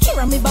take care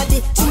of me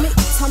body. To me,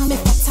 pat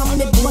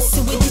me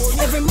bossy with it.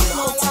 Every man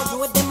out a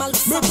road, them a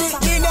lost off of this.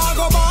 Me nah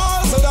go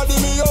ball, so that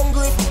me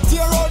hungry.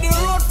 Tear out the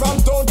road from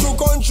town to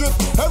country.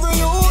 Every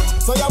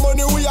youth, so your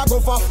money we a go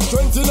for.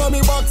 20 on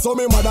me back, so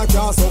me mother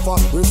can't suffer.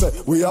 We say,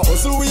 we a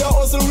hustle. We a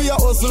hustle. We a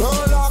hustle.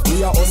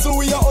 We a hustle.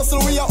 We a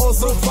hustle. We a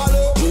hustle.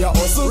 We a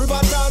hustle.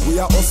 Riverland. We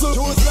a hustle.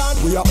 Juiceland.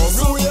 We a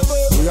hustle. We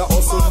a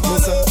hustle. We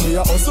say, we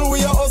a hustle.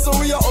 We a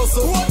hustle. We a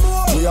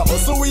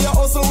hustle. We a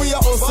hustle. We a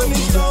hustle.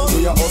 We a hustle.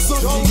 We a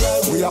hustle.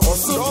 We a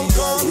hustle.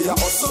 We a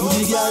hustle.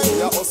 We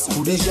a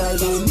hustle. The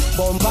girl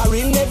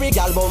bumpering, every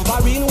girl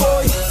bumpering,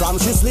 boy. From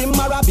she slim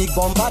or a big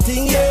bumper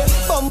thing, yeah.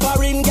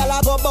 Bumpering, girl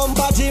a go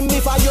bumper gym.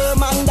 If I your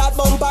man that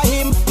bumper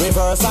him,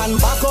 reverse and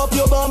back up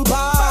your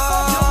bumper.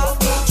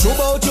 Shoot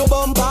out your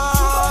bumper,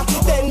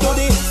 then do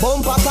the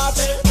bumper catch.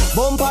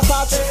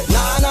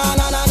 Na.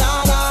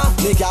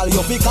 The girl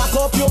you pick cock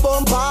up your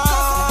bumper,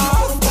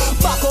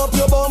 back up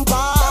your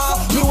bumper.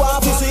 You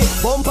have to see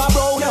bumper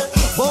brown,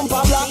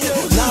 bumper black.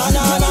 Na.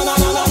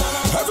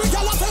 Every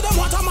girl I tell them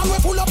what a man we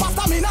pull up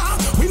after me now.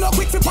 We no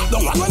quick to pop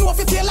down and when we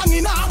fit tail long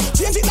enough.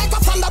 Change it like a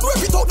standard,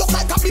 rip it out just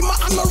like a bimmer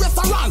and no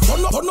restaurant.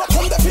 Turn up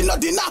from the finna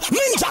dinner.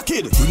 Ninja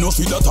kid, we no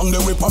see the tongue they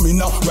whip on me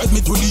now. Ride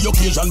me to the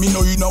occasion, me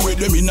know you know where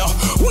them in now.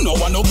 Who no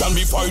one no can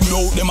be find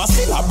out. Them a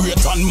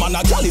celebrate and man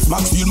a gal is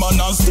Max Steel man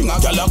and sting a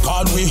gal a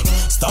call we.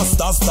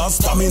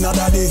 Stamina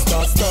daddy.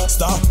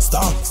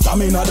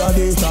 Stamina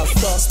daddy.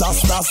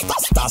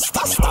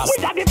 We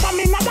daddy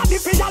stamina daddy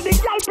for y'all the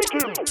gal pick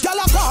him.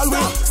 Gal a call we.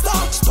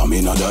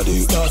 Stamina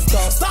daddy.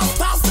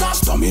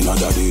 Stamina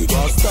daddy.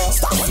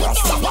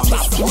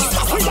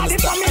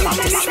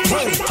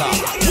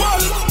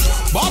 Well,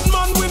 bad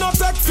man we no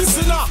take fist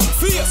in a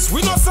face.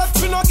 We no set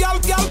for no gal.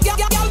 Gal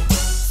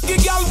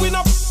we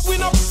no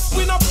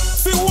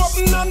fi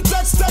open and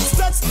text.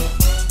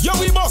 Yeah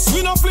we boss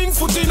we no fling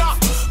foot in a.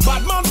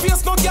 Bad man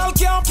face no gal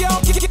can't.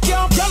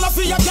 Gal a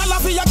fi ya.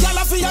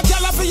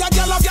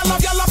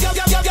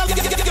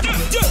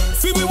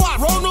 Fi we walk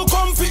round no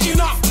comfy in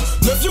a.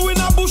 Left you in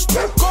a bush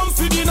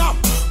comfy dinner.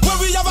 Where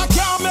we have a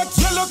car make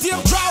yellow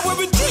tape dry. Where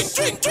we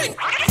drink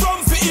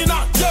comfy in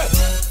a. Yeah.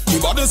 The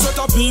body set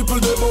of people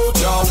they bout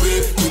your way.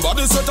 The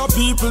body set of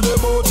people they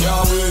bout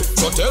your way.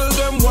 So tell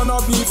them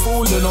wanna be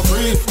fool they no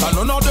free. And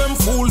none of them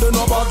fool they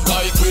no bad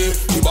like we.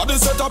 The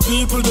body set of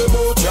people they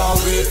bout your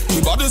way.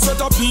 The body set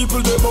of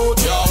people they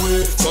bout your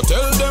way. So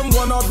tell them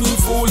wanna be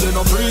fool they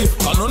no free.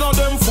 And none of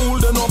them fool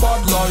they no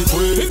bad like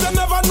we. If they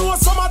never know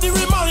somebody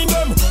remind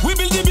them. We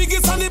build the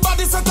biggest and the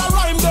body set a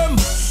rhyme them.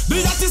 The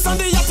yattis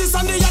and the yattis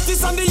and the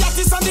yattis and the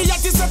yattis and the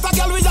yattis set a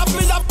girl we have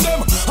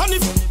them. And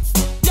if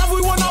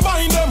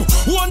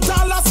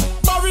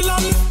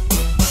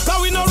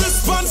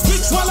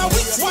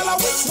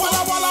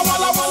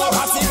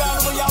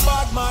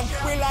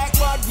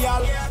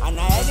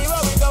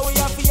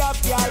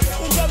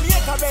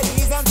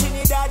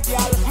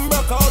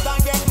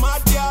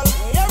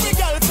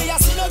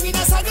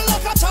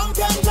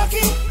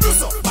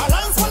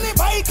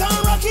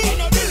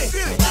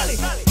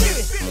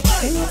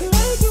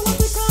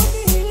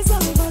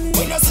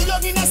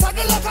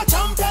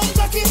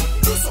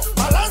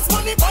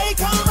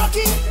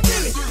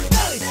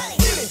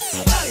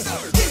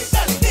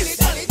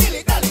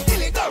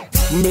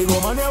Big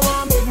woman, you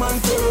want big man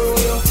to roll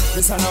you.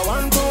 This and a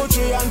 1, 2,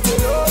 3 and till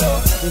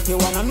you. If you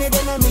wanna me,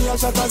 then me a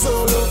shot a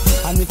solo.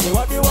 And if you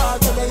want the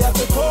water, they have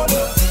to call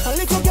you. And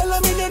little girl,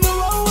 me they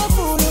know how I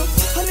fool you.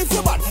 And if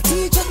you bad,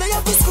 teacher, they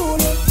have to school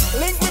you.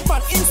 Link me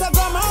on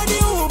Instagram or the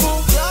Uber.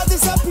 You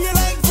disappear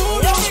like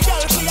food. Yeah, the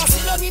girl, she a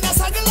sit down in a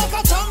saddle like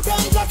a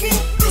champion jockey.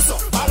 So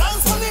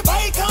balance on the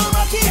bike and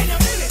rock it. And you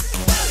feel it,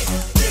 feel it,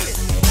 feel it.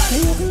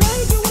 You can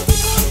like you want to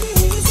call me.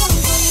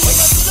 When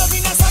you sit down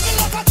in a saddle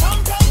like a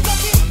champion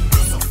jockey.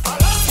 So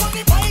balance on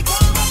the bike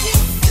and rock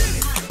it.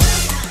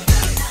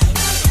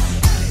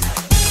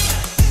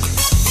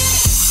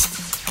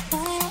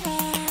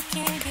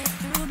 Can't get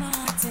through my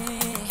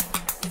day.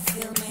 You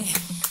feel me?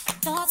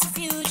 Thoughts of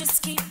you just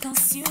keep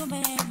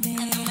consuming me.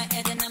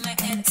 And in my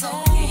head,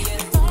 talking.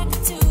 Thought I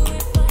could do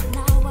it, but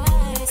now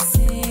I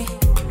see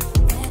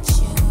that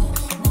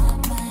you're not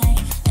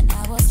mine. And I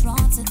was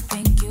wrong to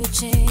think you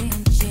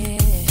changed, yeah.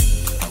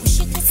 I wish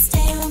you could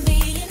stay on me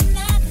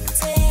another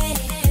day.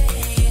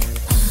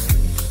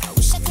 I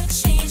wish I could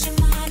change your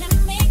mind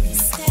and make you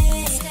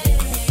stay.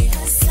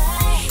 'Cause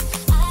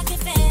I'd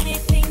give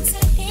anything to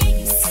hear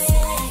you say,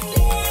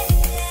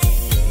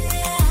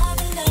 I've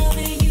been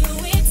loving you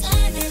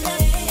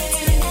eternally.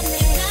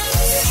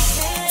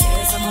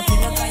 Tears on my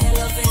pillow 'cause your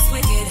love is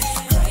wicked.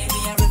 Cry me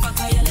a river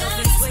 'cause your love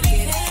is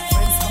wicked.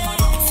 Friends come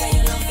around say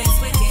your love is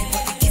wicked.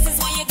 But the kisses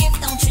when you give,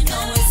 don't you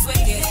know it's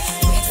wicked?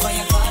 Wait for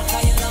your call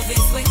 'cause your love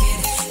is wicked.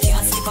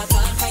 Can't sleep at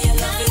all 'cause your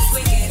love is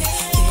wicked.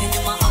 Giving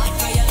you my heart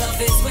 'cause your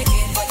love is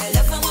wicked. But the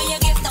love when you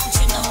give, don't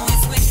you know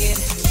it's wicked?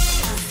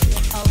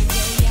 Oh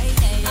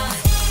yeah.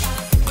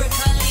 Brick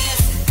and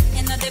lace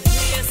in the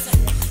place.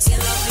 Your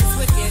love is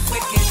wicked,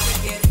 wicked,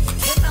 wicked.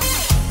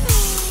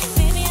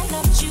 Baby, I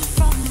loved you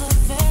from the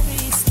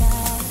very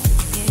start.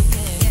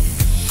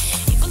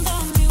 Yeah. Even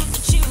though I knew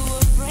that you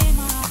would break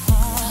my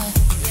heart.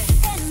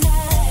 And I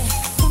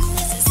couldn't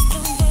resist the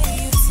way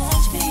you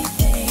touch me,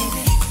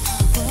 baby.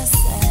 Was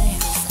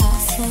I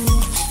fool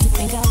to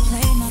think I'll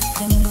play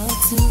nothing but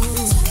two?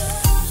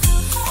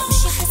 I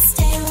wish I could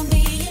stay with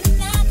me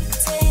another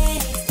day.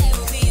 Stay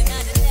with me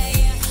another day.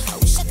 I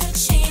wish I could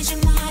change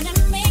your mind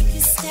and make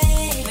you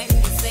stay. Make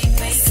me think,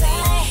 baby.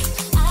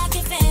 I'd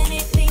give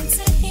anything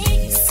to hear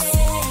you say,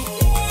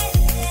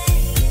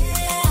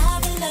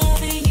 I've been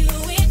loving you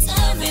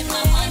eternally.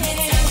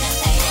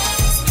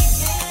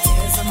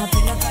 Tears on my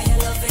pillow 'cause your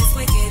love is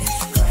wicked.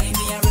 Cry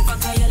me a river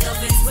 'cause your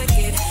love is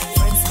wicked.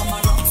 Friends come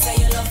around say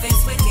your love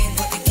is wicked.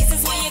 But the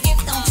kisses when you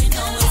give, don't you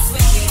know it's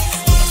wicked?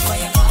 Wait for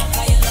your call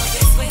 'cause your love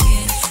is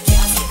wicked.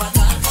 Can't sleep at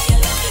all 'cause your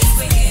love is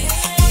wicked.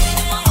 Giving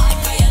you my heart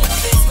 'cause your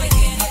love is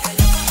wicked. But the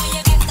love when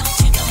you give, don't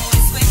you know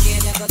it's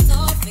wicked? You got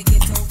tough,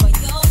 forget over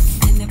you.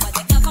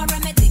 Anybody have a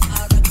remedy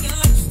or a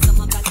cure?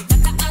 Someone got it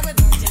that are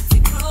emergency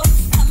crew.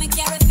 Come and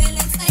carry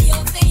feelings, say yo,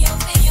 say yo,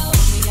 say yo.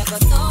 You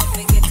got tough,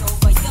 forget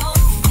over you.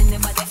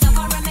 Anybody have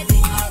a remedy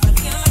or a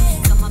cure?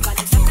 Someone got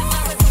it that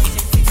are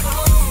emergency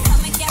crew.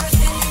 Come and carry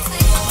feelings,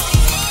 say yo,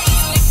 say yo.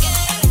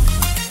 Wicked,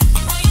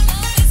 oh your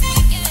love is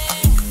wicked.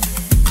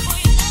 Oh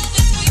your love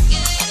is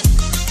wicked.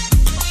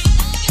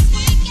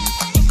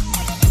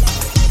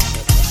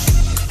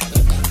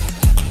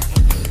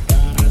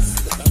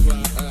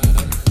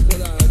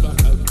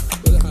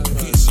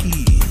 This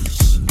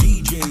is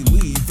DJ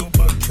Lee the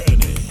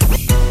Mechanic.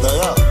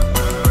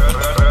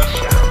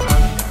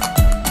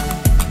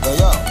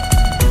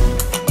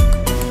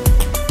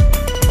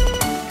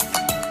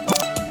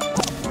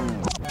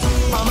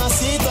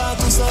 Mamacita,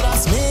 tú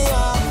serás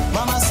mía.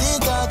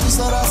 Mamacita, tú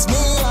serás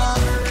mía.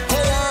 Te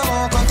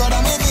amo con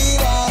toda mi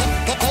vida.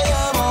 Te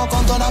amo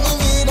con toda mi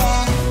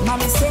vida.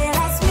 Mami,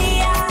 serás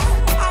mía,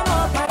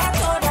 amor para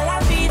toda la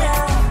vida.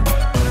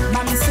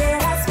 Mami,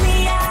 serás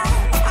mía,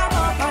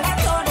 amor para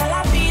toda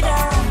la vida.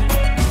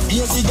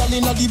 Yes, the girl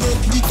inna the bed,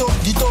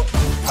 get up.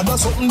 I got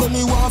something that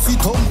me want fi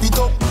thump it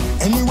up.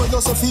 Anywhere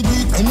you say fi do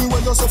it,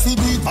 anywhere you say fi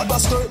do it. I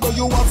got skirt that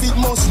you want it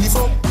must lift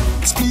up.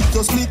 Split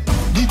your split,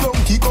 the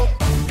ground kick up.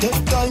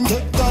 Take time,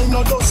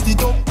 now dust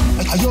it up.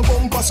 And your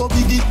bumper so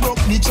big it broke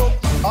the chop.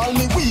 All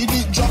me weed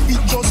it, drop it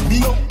just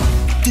below.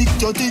 Tick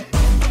your tick,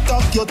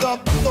 tap your tap,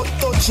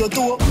 touch your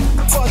toe.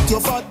 Fat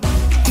your fat,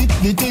 tip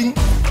the thing,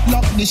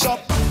 lock the shop.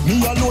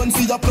 Me alone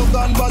fi the plug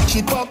and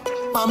battery pop.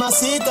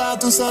 Mamacita,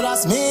 tú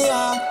serás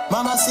mía.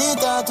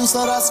 Mamacita, tú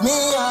serás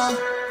mía.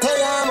 Te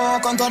amo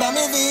con toda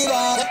mi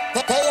vida.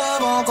 Te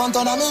amo con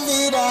toda mi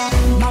vida.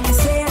 Mami,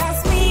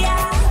 serás mía,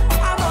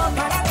 amor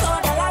para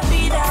toda la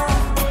vida.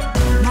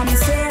 Mami,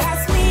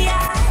 serás mía,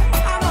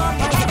 amor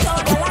para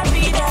toda la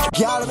vida.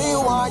 Girl, me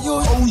want you.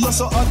 Oh, you're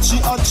so hot, she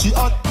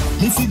hot.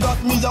 Me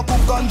forgot me a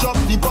cook and drop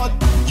the pot.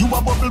 You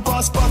a bubble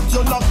pass pot,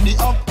 you lock the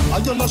up.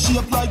 And you no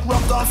shape like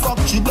rock and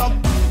factory block.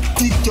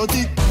 Tick your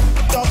tick,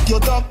 tap your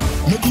tap.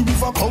 Make the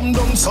river come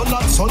down, so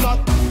not.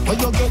 When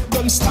you get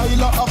them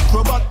style of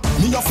acrobat.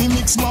 Me a fi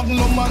mix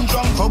magnum and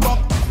drunk rubber.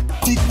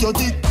 Tick your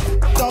tick,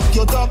 tap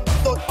your tap.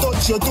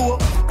 Touch your toe,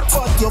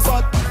 fat your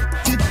fat.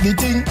 Tick the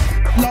thing,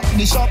 lock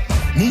the shop.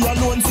 Me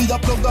alone fi the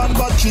plug and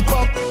battery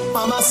pop.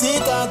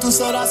 Mamacita, tú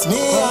serás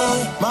mía.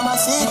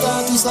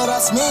 Mamacita, tú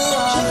serás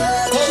mía.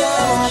 Te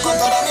amo con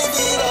toda mi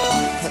vida.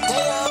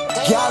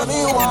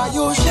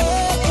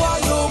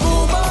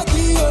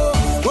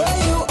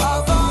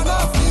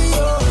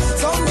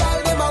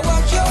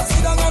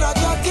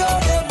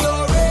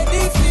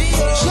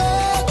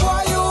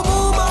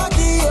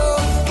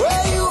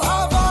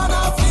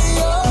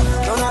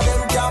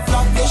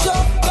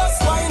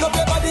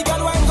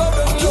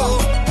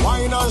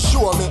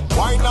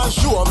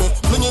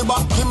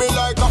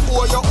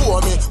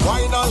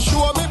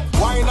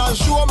 and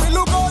show me.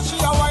 Look how she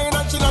a wine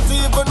and she not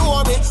even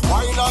know me.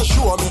 Wine and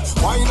show me,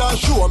 wine and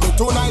show me.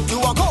 Tonight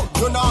you a come,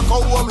 you not go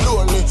home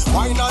lonely.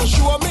 Wine and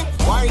show me,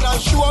 wine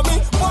and show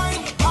me.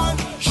 Wine and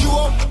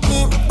show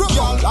me.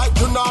 Girl, like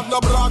you not have no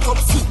brought up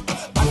seat.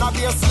 And I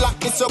be a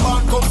slack, it's your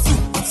band come see.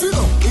 See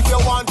no, if you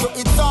want to,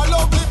 it's all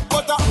lovely.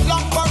 But a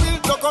long barrel,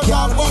 look at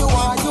girl, me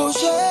why you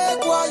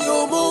shake, why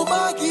you move,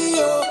 Maggie,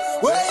 yo.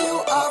 Where you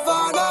have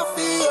an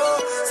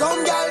affair.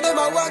 Some girl, them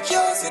a watch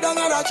you, sit down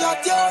and a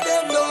chat you,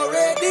 them no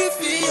ready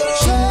for you.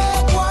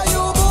 Shake, why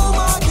you move,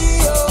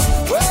 Maggie, yo.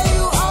 Where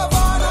you have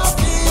an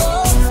affair.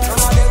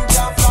 None of them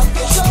can flop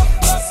the shop.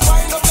 Just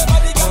wind up your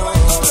body, girl,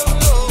 wind up your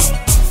low.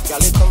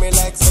 Girl, it coming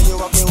like say you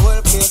have the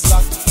whole place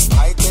locked.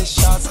 I take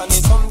shots and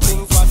it's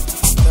something fat.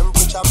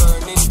 Temperature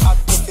burning hot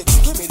to fit.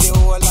 Give me the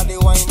whole of the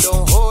wine,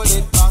 don't hold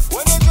it back.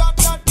 When you drop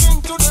that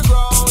thing to the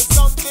ground,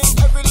 something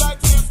heavy like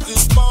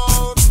 50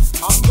 pounds.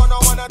 I'm gonna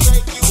wanna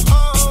take you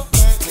home,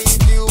 can't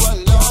leave you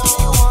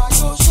alone. Why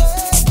you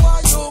shake,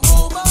 why you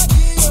move,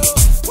 Maggie, yo.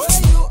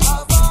 Where you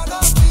have an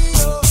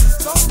affair.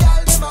 Some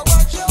girl, them a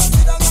watch you,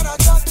 sit down and a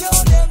chat you,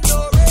 them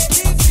no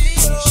ready for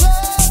you.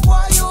 Shake,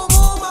 why you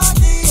move,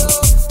 Maggie, yo.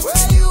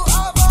 Where you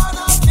have an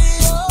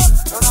affair.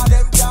 None of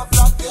them can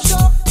flop your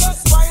shop.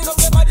 Just wind up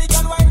your body,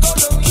 girl, wind go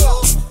down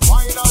low.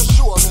 Wine and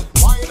show me,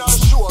 wine and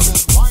show me,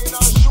 wine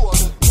and show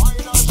me,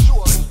 wine and show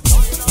me,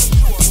 wine and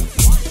show me,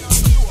 wine and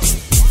show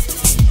me.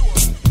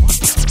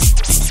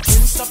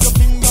 Stop your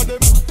finger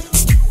them.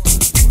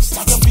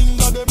 Stop your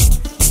finger them.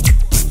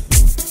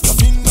 Your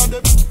finger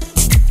them.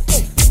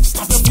 Hey,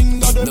 stop your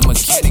finger them. The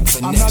mechanic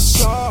I'm not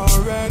finesse.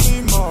 sure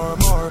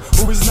anymore,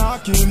 who is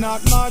knocking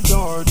at my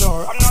door.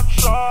 I'm not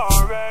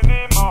sure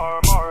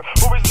anymore,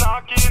 who is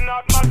knocking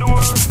at my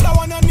door. That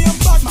one a name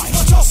bad man,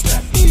 not just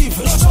them.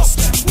 Evil, not just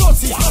them.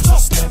 Naughty, not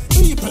just them.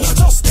 People, not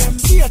just them.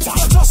 Satan,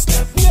 not just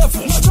them.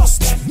 Devil, not just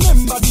them.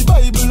 Remember the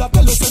Bible, I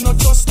tell us not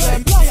just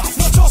them. Liar,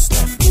 not just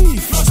them.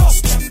 Thief, not just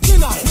them.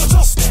 Deny, not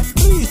just them.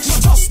 Preach,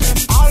 not just them.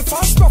 All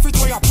false prophet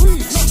where you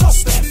preach, not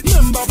just them.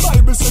 Remember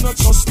Bible say not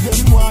just them.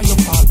 Want your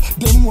ball,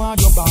 them want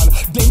your ball.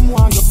 Them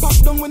want your back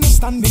down when you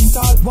standing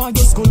tall. Want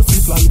your skull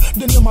free fly,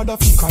 then your mother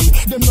free cry.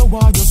 Them no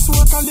want your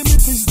soul, call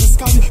limit is the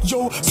sky.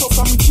 Yo, so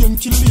from king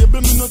kill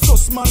label, me no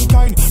trust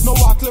mankind. No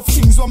walk left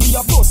things when me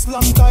a bust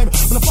long time.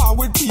 When I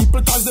forward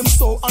people cause them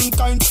so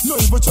unkind. No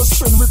even just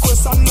friend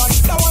request online.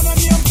 That one a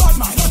name bad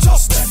man, not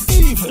just them.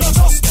 Evil, not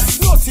just them.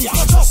 Naughty,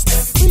 not just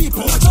them.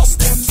 People, not just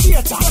them.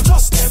 Satan, not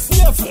just them.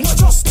 Devil, not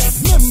just them.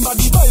 Remember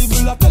the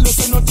Bible, I tell us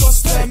not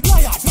just them.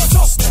 Liar, not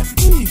just them.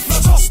 Thief,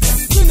 not just them.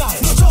 Deny,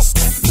 not just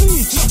them.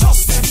 Preach, not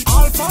just them.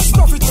 All false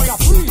prophet where you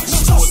preach,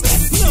 not just them.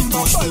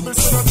 Remember Bible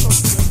say not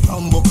just them.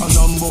 Rambo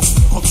canambo,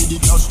 copy the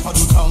cash for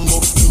the tango.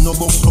 In a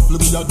box of we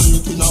a do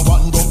it in a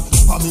one go.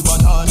 For me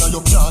banana,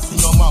 you can't see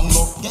no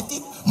mango. Get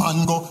it?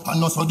 Mango,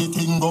 and also the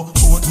tingo.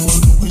 Foot moon,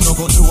 we no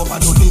go do up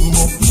and do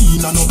lingo.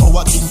 Lean and no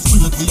our things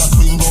straight we a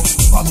swingo.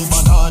 For me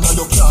banana,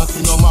 you can't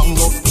see no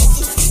mango.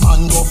 Get it?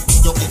 Mango,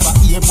 you ever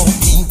hear about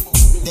me?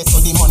 That's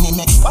how the money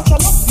make. Watch out,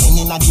 men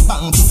inna the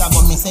bank, it a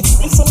go me say.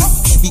 Listen up,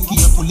 be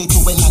careful it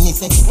when Nanny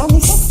say. Nanny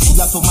say, she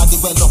a somebody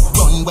well up,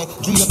 runway,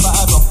 drape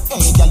her up.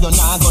 Hey, girl, you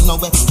nah go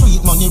nowhere.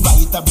 Treat money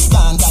right, a big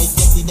and right,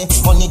 yesterday.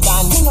 Money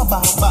gone, you no ball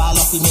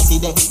of the messy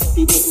day.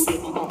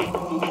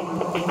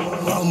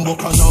 Rambo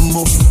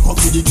canambo,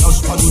 copy the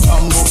cash for the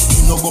tango.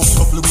 In no box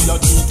of we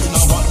a do it in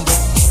a one go.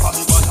 For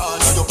me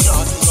banana, you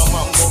can't see no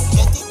mango.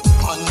 Get it?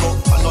 Mango,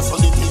 and also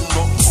the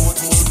tingo.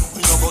 Foot moon,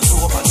 we no go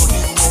do up and do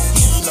lingo.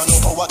 Lean and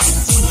no our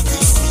things straight we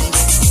a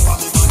swingo. For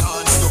me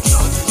banana, you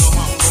can't see no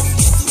mango.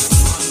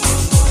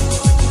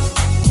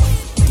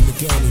 The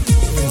mechanic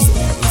is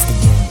on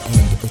Instagram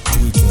and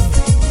Twitter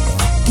at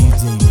DJ Lee. The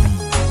mechanic.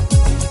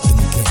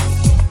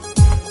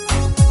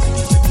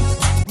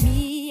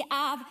 Me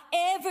have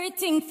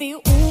everything for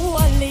all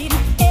him,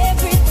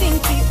 everything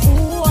for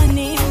all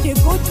him. The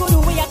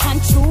good way I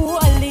control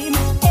him.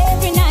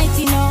 Every night,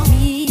 you know.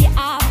 Me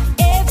have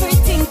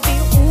everything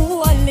for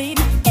all him,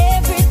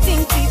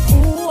 everything for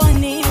all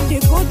him. The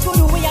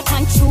good way I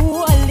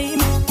control him.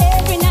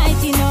 Every night,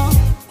 you know.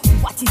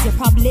 What is your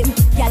problem,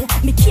 y'all?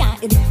 Me can't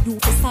help you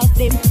to solve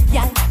them,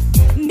 y'all.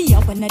 Me a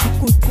one of the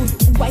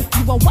good wife,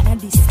 you a one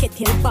of the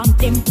skettle bomb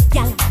them,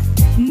 y'all.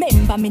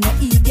 Remember me no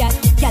idiot,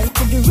 y'all.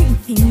 Put the ring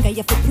finger,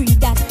 you fi pre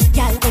that,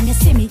 y'all. When you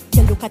see me,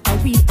 you look at a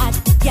real ad,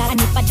 y'all.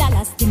 And if a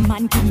dollars, the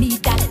man give me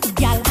that,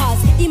 y'all.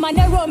 Cause him and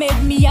the rum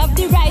made me have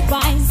the right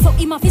wine, so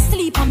him have to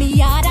sleep on me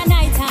hard at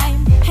night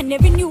time. And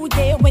every new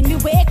day when me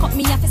wake up,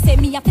 me have to say,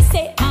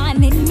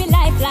 man in me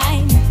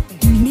lifeline.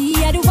 Me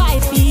a the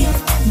wifey,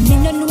 me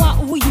no know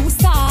who you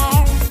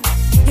are.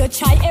 You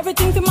try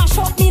everything to mash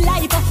up me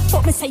life,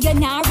 but me say you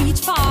not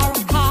reach far.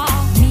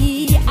 Cause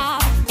me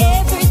have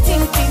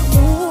everything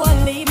for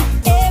all him,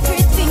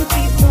 everything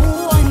for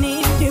all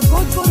him. The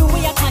good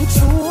way I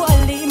control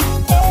him.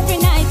 Every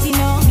night, you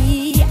know. Me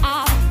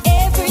have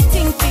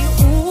everything for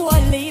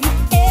all him,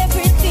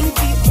 everything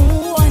for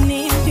all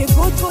him. The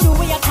good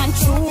way I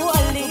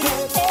control him.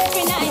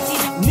 Every night, you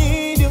know.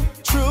 Need you,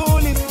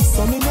 truly,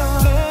 so me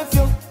not left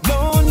you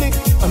lonely.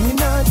 I me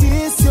not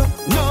diss you,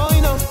 no,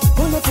 you know.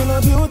 When you feel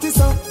a beauty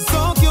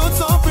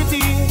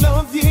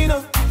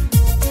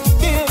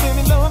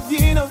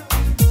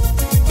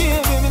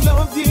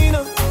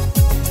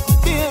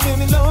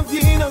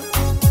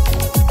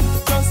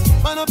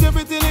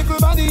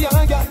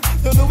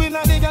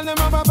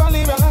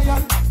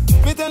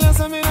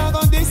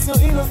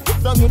trust you, you know.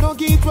 From you don't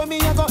get when me,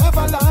 I go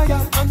ever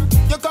lie. And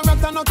your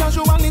character no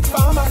casual, it's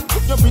formal.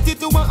 You're pretty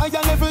to a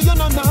higher level, you're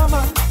not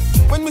normal.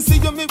 When me see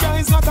you, me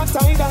rise like a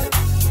tidal.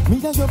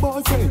 Me and your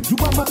boyfriend, you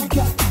are my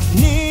girl.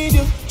 Need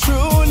you,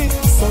 truly.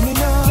 So me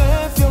not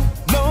left you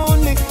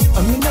lonely.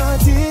 And me not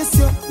diss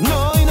you,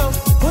 no, you know.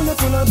 Only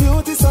full of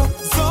beauty, so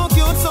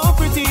cute, so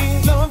pretty.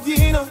 Love you,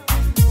 you know.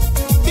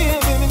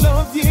 Baby, me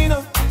love you, you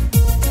know.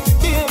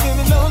 Baby,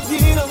 me love you,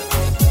 you know.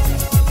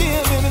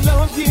 Baby, me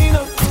love you, you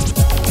know.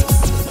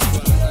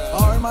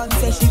 Our man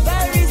says she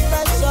very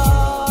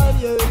special,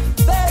 yeah,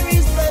 very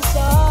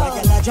special.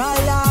 Like a dry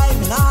line,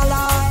 me nah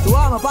lie. To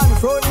warm up on the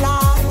front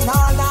line,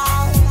 nah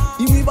lie.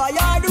 If we buy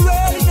her the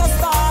world in a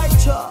start,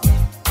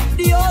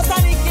 the house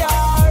and the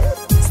car.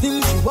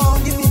 Still she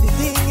won't give me the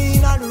thing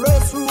in the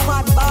restroom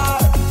at the bar.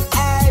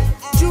 Hey,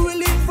 she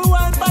willing for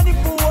one for the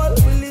pool,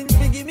 willing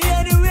to give me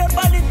anywhere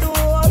for the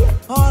tool.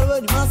 All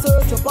when you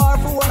search a bar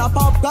for one, a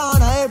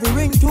popcorn, a every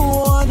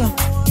ringtone.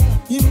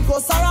 Him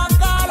cause I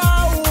call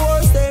her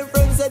war. Same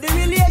friends say the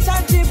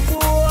relationship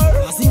poor.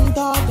 As him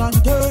talk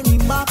and turn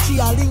him back, she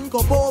a link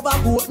up over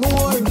goat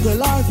more. The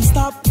life is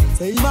stop.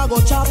 Say him a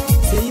go chop,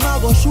 say him a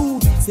go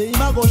shoot, say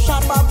him a go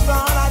shot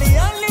popcorn. And the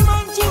only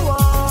man she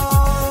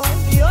want,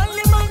 the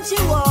only man she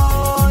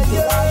want.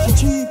 Yeah, she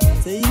cheap,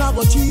 say him a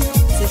go cheap,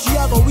 say she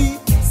a go weak,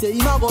 say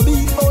him a go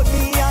beat. But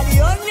me a the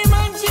only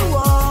man she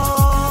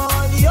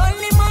want, the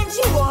only man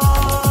she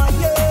want.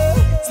 Yeah,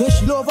 say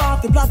she love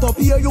off the plot up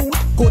here you.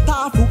 Cut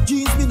off hook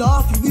jeans, me no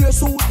have to wear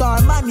suit.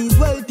 Her man is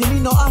wealthy, me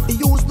no have to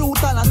use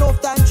loot. And enough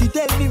time she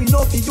tell me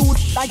no to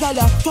use. Like girl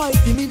that fight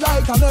me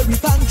like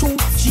American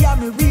truth. She have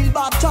me real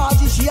bad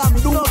charges, she have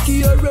me do. No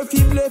care if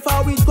him left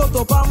her with cut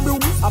up and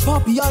bruise. A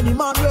puppy and the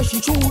man where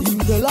she choose. Him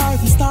the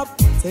life is stop,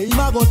 say him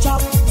a go chop,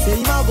 say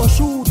him a go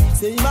shoot,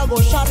 say him a go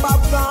shot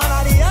popcorn.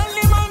 And the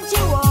only man she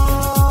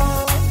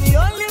want, the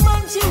only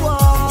man she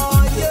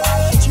want.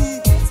 Yeah, she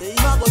cheat, say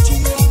him a go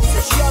cheat,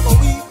 say she a go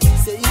weak,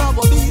 say him a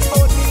go beat.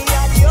 But me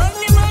a the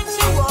only man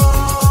she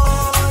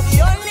want, the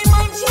only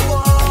man she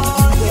want.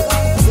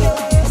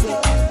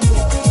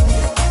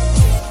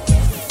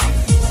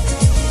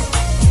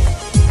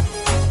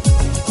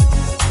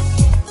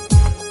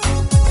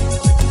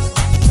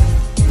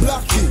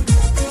 Blacky,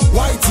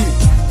 whitey,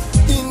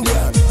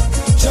 Indian,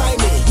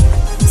 Chinese,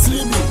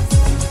 slimmy,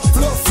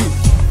 fluffy,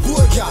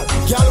 poor girl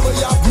we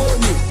have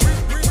money.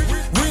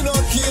 We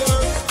don't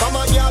care, come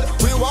on girl,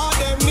 we want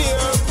them near.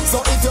 So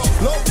if you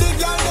love the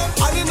girl them,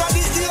 and inna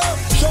the ear,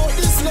 show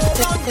this love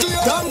and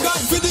clear. Thank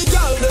God for the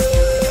girl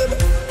them,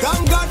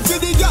 thank God for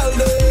the girl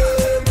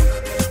them.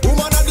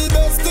 Woman are the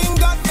best thing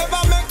God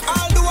ever make.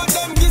 All do what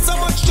them give so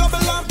much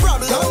trouble and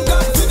problem. Thank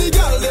God for the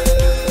girl them,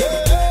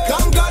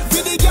 thank God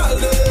for the girl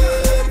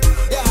them.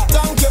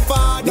 Thank you,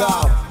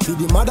 Father.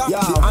 The mother,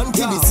 the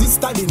auntie, the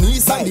sister, the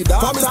niece, and the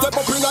daughter. For me step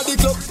up in the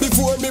club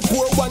before me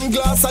pour one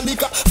glass of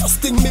liquor.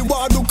 First thing me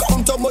want to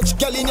count how much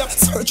girl in ya.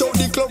 Search out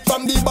the club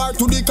from the bar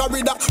to the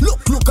corridor. Look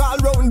all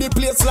round the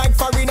place like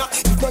foreigner.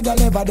 If no girl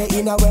ever the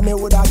inner where me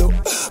woulda do.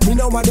 Me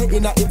know what the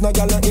inner if no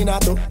girl inner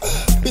too.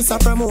 It's a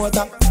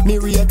promoter, me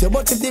rate you,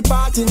 but if the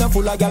party na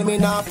full of girl, me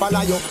nah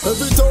follow you.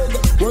 Every time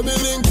when me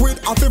link with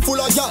a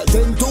full of girl,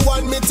 10 to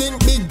 1 me think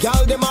big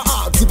girl them a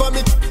ask. If I me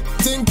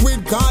think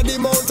with God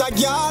the amount of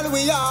girl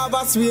we have,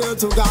 I swear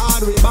to God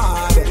we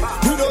bad.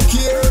 We don't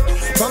care,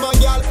 from a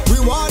girl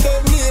we want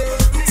them near.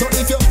 So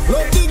if you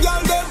love the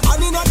girl them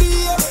and inna the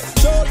air,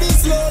 show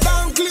this loud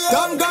and clear.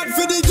 Thank God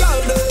for the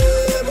girl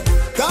them,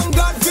 thank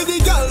God for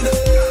the girl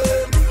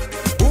them.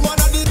 Woman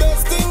are the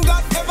best thing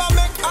God ever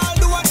make. All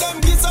do what them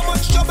give so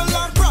much trouble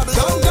and problem.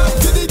 Thank God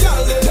for the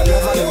girl them,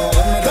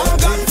 thank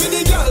God for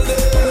the girl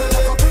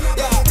them.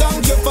 Yeah,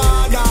 thank you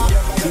Father.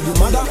 The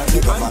mother,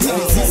 the auntie,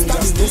 the sister,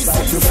 the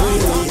sister, You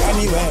free me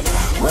anywhere.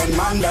 When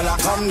Mandela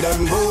come,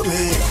 them boo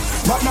me.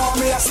 But now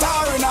me a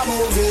star in a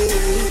movie.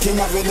 King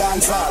of the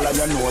dance hall, and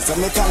you know so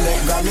me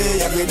collect Grammy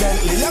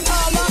evidently. You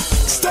call me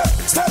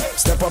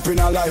step up in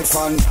a life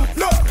and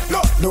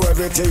do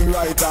everything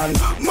right and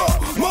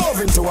move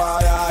into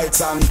higher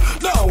heights and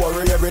don't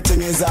worry,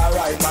 everything is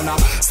alright. Man,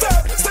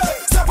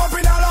 step up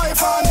in a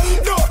life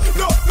and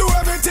do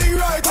everything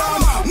right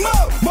and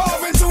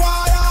move into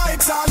higher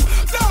heights and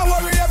don't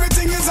worry,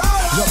 everything is alright.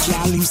 You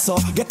can't live so.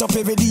 Get up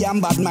every day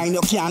and bad mind,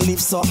 you can't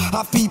live so.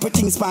 Have people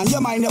things span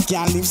your mind, you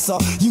can't live so.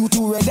 You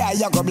too red eye,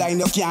 you go blind,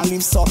 you can't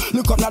live so.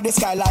 Look up now the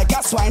sky like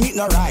a swine, it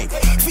no right.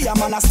 Fear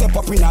man a step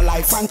up in a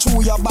life and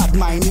chew your bad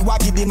mind. You a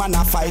give the man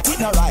a fight, it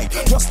no right.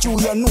 Just chew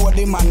you know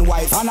the man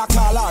wife. And I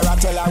call her, I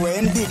tell her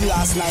when did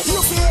last night.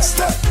 You feel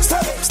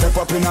Step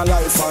up in a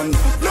life and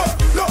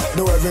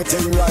do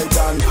everything right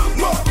and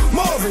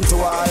move into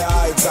higher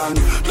heights and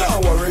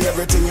don't worry,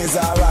 everything is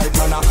alright.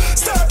 Man,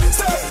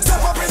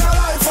 step up in a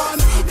life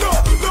and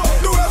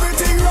do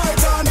everything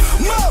right and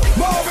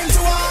move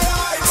into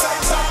higher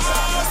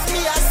heights. Me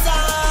a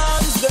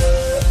songs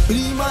there,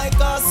 be my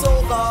cause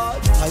so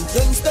God.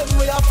 Against them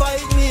we a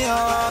fight me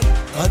hard.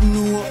 God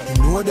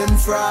know them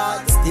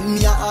frauds. Still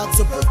me a ask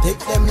to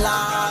protect them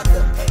lad.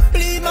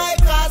 Be my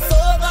cause so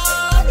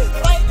God.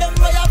 Fight them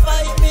we a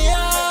fight me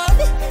hard.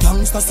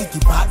 Gangsta city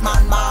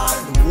Batman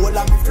man. The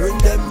bring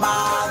them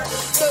back.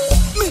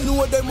 Me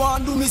know them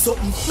want do me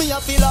something. Me a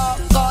feel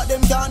cause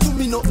them can't do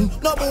me nothing.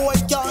 No boy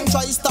can't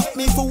try stop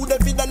me food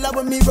every dollar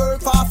when me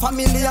work for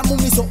family and move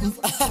me something.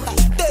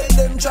 Tell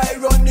them try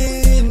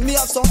running. Me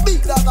have some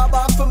big dog a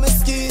back for my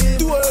skin.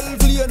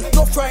 12 lane,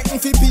 no frighten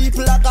for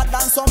people. I got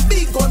done some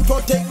big gun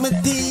protect my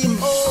team.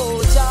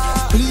 Oh,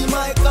 Jah, please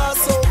my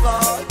cause so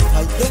God.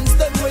 Against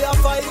them we a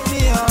fight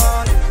me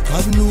hard.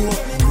 God know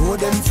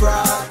them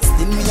frauds.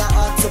 Still me a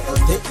heart to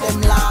protect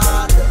them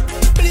lad.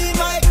 Please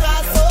my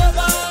cause so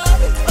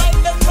God. Fight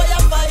them we a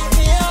fight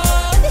me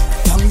hard.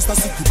 Gangsta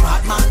city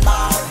bad man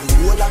bad. The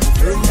whole and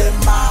bring them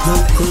back.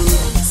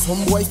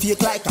 Some boy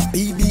fake like a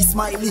baby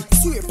smiley.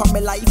 Swear for my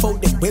life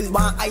out them well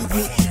want hide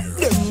me.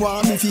 Them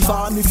want me fi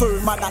fall me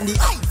firmer than the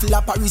Eiffel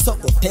of Paris. So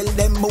go tell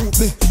them move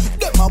me.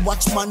 Them a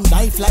watch man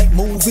life like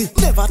movie.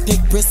 Never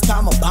take press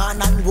come a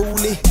born and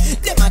unruly.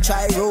 Them a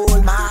try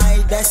roll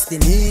my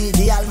destiny.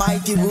 The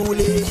almighty rule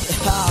it.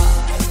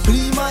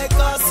 Please my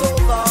cause so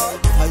God.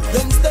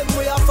 Against them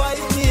we a fight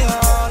me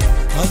hard. I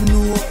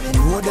know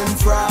them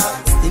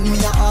frauds. In me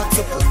a heart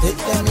to protect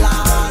them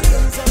lad.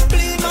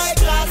 Please my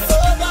cause so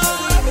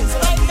God.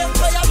 Against them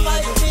we a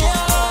fight me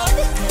hard.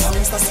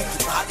 Gangsta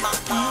city bad man.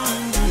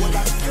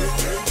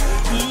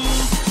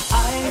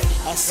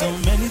 I so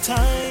many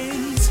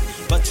times,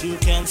 but you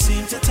can't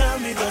seem to tell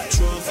me the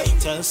truth.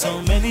 Tell so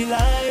many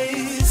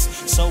lies,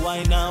 so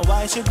why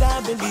should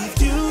I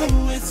believe you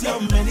with your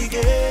many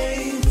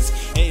games?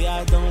 Hey,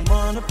 I don't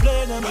wanna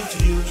play them with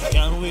you.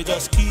 Can we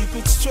just keep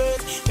it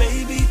straight?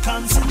 Baby,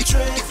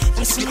 concentrate.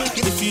 Listen,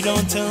 if you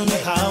don't tell me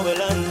how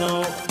will I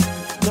know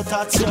the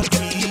thoughts you're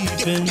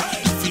keeping?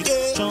 If you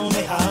don't show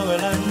me how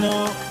will I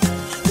know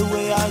the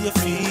way how you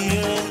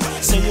feeling?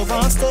 Say you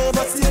want stay,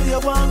 but still you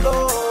want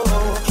go.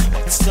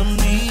 What's the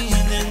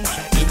meaning?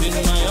 You've been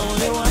my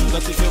only one,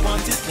 but if you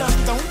want it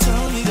done, don't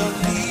tell me you're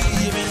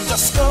leaving.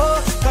 Just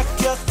go, pack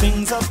your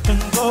things up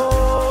and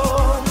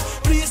go.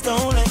 Please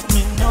don't let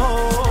me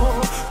know.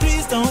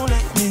 Please don't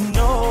let me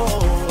know.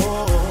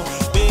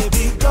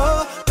 Baby,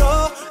 go,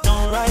 don't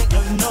write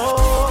a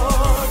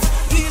note.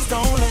 Please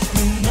don't let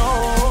me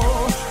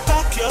know.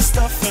 Pack your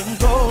stuff and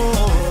go.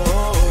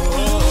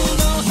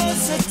 Don't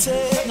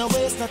hesitate, no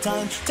waste no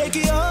time. Take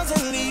yours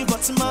and leave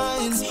what's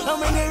mine. And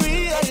when you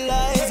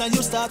realize and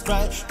you start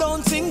cry,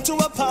 don't think to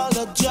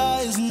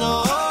apologize,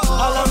 no.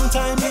 A long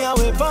time me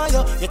away by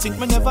you. You think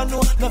me never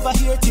know, never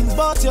hear things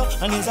about you.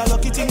 And it's a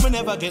lucky thing me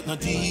never get no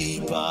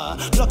deeper.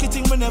 Lucky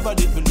thing me never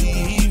did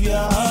believe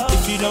ya.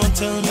 If you don't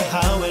tell me,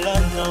 how will I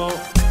know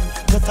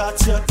the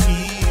thoughts you're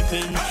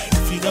keeping?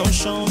 If you don't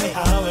show me,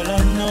 how will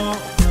I know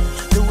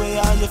the way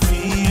how you're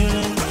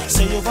feeling?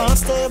 Say you want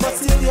stay, but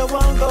still you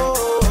want go.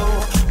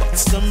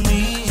 What's the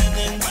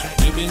meaning?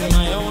 You've been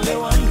my only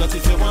one, but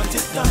if you want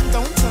it done,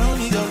 don't tell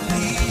me you're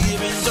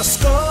leaving.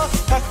 Just go,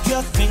 pack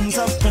your things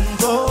up and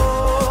go.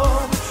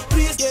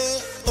 Please,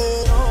 please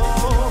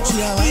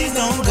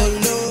don't go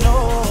low.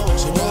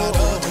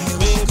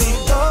 Baby,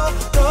 go,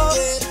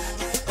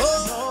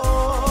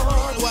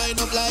 wind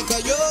up like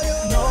a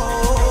yo-yo. no.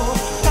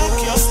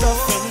 Pack your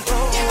stuff and go.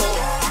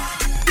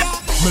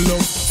 Me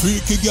love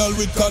freaky girl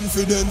with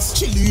confidence.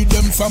 She lead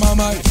them from a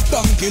mile,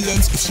 donkey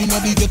lens. If she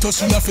not the ghetto,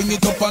 she a fling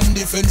it up on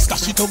the fence.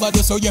 Stash it over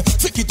there, so yeah,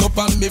 flick it up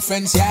on me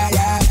fence.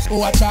 Yeah.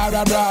 Watch her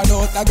a broad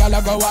out, a gal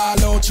a go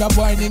all out. She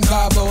whining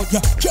carve out.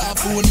 Yeah, can't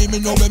fool me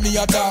know when me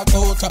a talk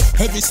out.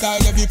 Every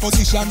style, every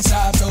position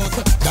sort out.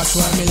 That's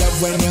why me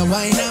love when you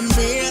wine and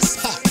brace.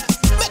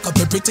 Make up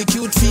a pretty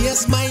cute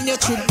face. Mind your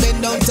trip,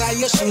 bend down, tie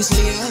your shoes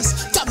lace.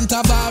 Tam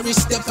Tavares,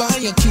 step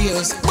on your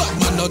keels. But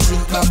man no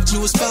drink back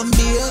juice from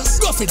beers.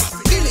 Go for that,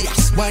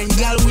 Ilias. Wine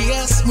gal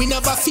waist. We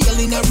never feel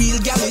in a real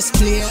gal's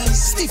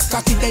place. Stiff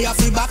cocky day off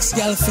the box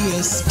gal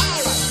face.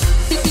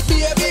 Alright,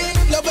 baby,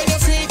 love when you're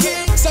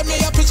freaky. Send me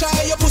a picture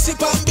of your pussy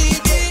pan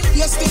baby.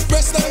 Your stiff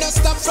breast don't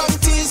stop from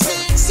tease me.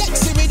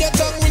 Sexy with your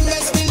tongue with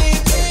mess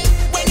believe me.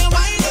 When you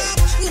wind up,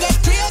 get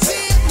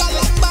crazy. Got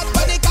long back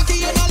for the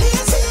cocky, you're not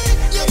lazy.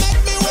 You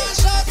make me want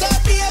shut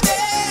up, baby.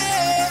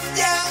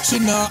 Yeah. She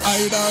not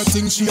hide her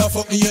things, she a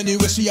fuck me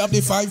anyway. She have the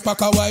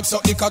 5-pack of wipes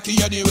up the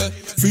cocky anyway.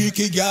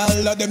 Freaky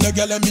girl, them the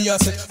girl and me a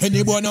say.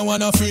 Any boy no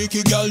want a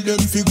freaky girl, them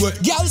figure.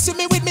 Girl see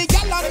me with me,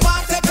 girl and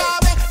want take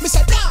away. Me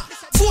say nah,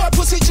 4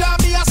 pussy jam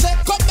me a say.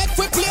 Come make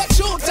we play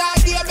truth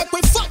idea, make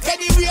we fuck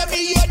anywhere.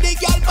 Me hear the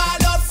girl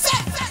ball up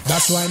set.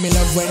 That's why me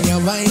love when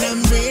you wine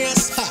and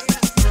brace.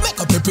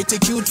 Make up a pretty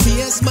cute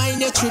face.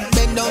 Mind your trip,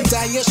 bend down,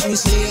 tie your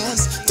shoes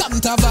lace.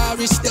 Tam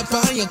Tavares, step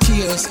on your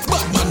keels.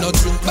 But man no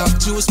drink back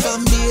juice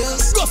from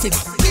beers. Go for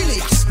that,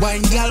 Ilias.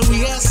 Wine gal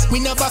waist. We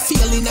never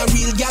feel in a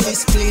real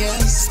gal's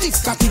place.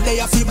 Stiff cocky day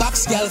off the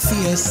box gal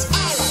face.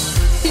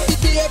 Alright,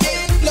 baby,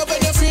 love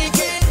when you're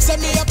freaky.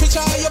 Send me a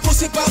picture of your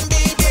pussy pan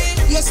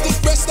baby. Your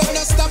stiff breast don't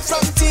stop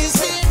from tease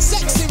me.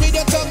 Sexy with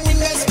your tongue, we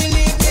best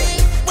believe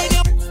me. When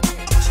you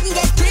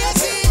get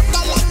crazy,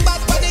 got long back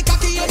for the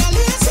cocky, you're not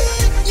lazy.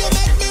 You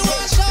make me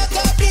want shut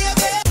up,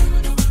 baby.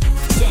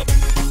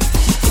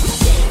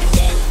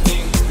 That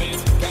thing, bitch,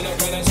 can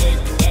I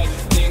shake that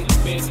thing,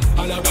 bitch,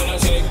 and I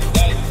shake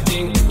that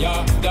thing,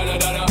 yeah,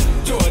 donna,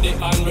 Jody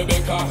and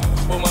Rebecca.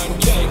 Woman,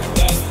 shake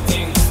that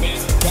thing,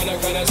 miss. Can I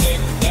shake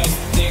that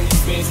thing,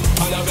 miss?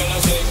 Annabella,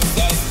 shake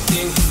that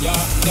thing,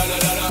 yeah.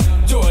 Donna,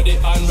 Jody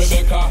and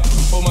Rebecca.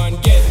 Woman,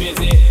 get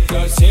busy.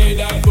 Just shake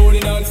that booty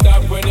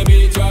non-stop when the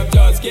beat drop.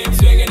 Just keep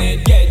swinging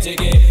it, get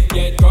jiggy.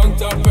 Get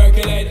crunked up,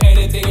 percolate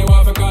anything you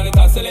want. For call it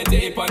oscillate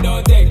it and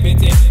don't take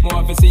pity.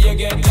 More to see you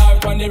get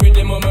live on the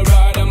rhythm of my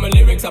ride. And my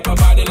lyrics up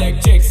about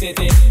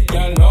electricity.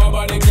 Girl,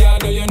 nobody can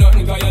do you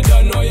nothing cause you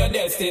don't know your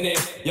destiny.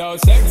 Yo,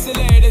 sexy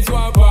ladies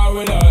want war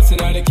with us. You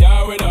know they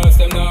care with us,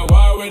 them not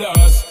war with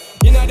us.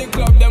 You know the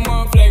club, them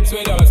want flex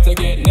with us. To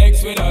get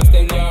next with us,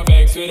 them not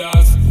vex with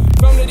us.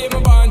 From the day my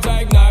bond,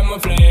 I ignite my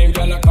flame.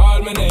 Girl, I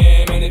call my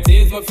name and it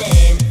is my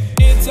fame.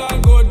 It's all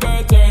good,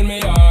 girl, turn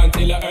me on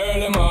till I earn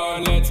them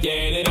on. Let's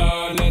get it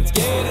on, let's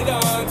get it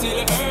on till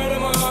I earn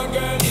them on.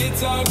 Girl,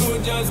 it's all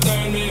good, just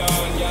turn me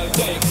on. Girl,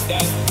 take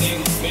that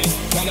thing, miss.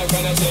 Can I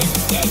shake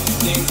that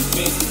thing,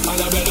 miss?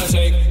 Annabella,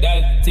 shake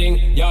that thing,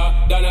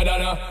 yeah.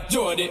 Donna,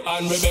 Jody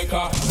and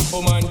Rebecca.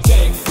 Woman,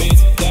 take,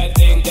 miss, that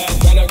thing, that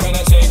can I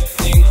shake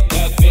thing,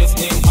 that miss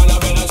thing.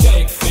 Annabella,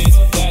 shake, miss,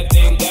 that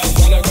thing, that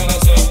can I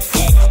shake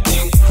that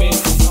thing, miss.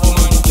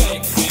 Woman,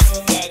 take, miss,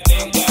 that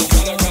thing, that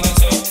can I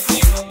shake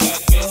thing, that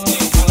miss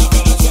thing.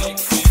 Annabella, shake,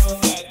 miss,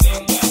 that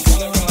thing, that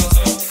can I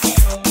shake that thing, miss. Woman, get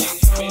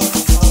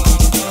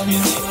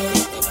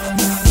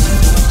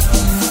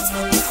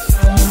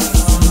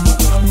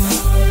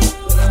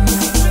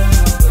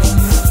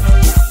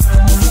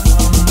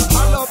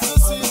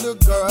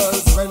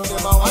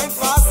busy.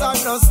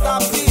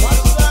 Stop it.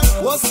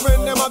 What's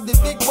when them have the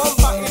big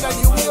bumper in and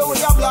you wear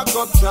with your black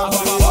up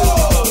traffic.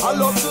 I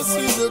love to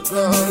see the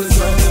girls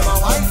when them a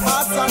wine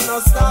fast and no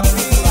stop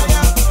it.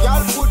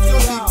 Y'all put your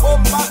big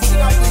bumper in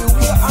and you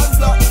wear and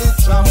block the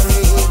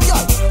traffic.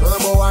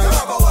 Turbo wine,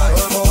 turbo wine,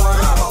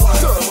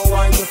 turbo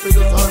wine, you feel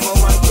the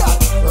turbo wine.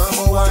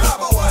 Turbo wine,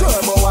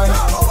 turbo wine,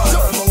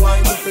 turbo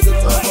wine, you feel the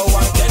turbo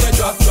wine. Then you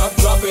drop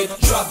it,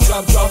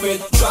 drop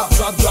it.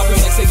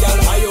 Sexy girl,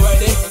 are you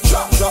ready?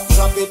 Drop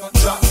it,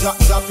 drop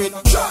it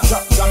like a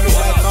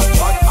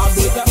hot habit.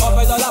 C'était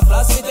pas dans la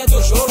place, c'était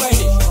toujours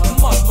ready.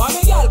 Montre-moi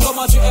mes gars,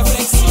 comment tu es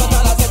flexi.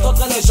 Dans la tête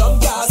entre les jambes,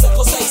 gars, c'est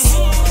trop sexy.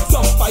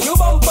 Dumpa you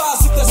bumper,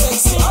 si t'es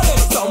sexy.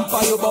 Allez,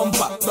 dumpa you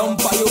bumper,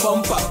 dumpa you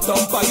bumper,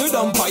 dumpa you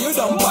bumper,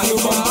 dumpa you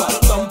bumper,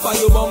 dumpa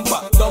you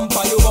bumper,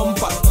 dumpa you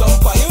bumper,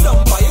 dumpa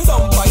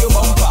you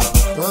bumper.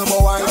 Turbo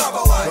wine,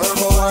 turbo wine,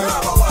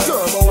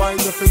 turbo wine,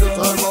 you feel the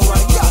turbo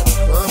wine.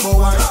 Turbo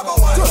wine,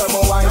 turbo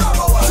wine,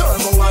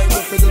 turbo wine,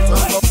 you feel the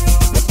turbo.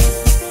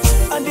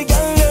 And the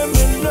girl them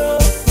will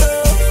love,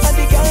 and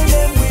the girl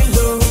them will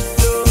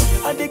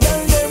love, and the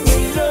girl them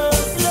will love.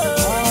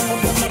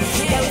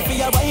 Girl for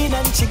your wine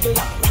and jiggle,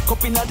 rock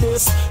up in a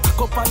dance,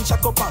 cock up and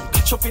jack up and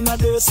catch up in a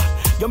dance.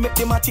 You make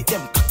them at it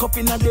them, cock up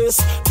in a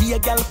dance. Be a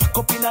girl, pack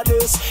up in a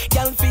dance.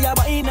 Girl for your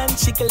wine and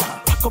jiggle,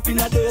 rock up in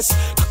a dance,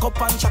 cock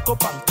up and jack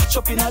up and catch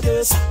up in a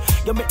dance.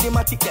 You make them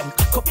at it them,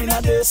 cock up in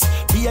a dance.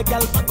 Be a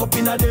girl, pack up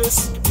in a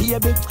dance.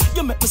 Baby,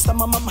 you make me star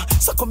mama,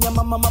 so come your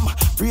mama.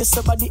 Brace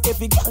your body,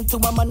 every girl to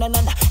mama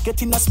nanana.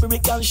 Get in a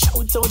spirit, girl, shout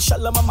out,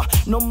 shala mama.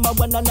 Number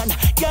one nanana.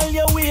 Girl,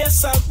 your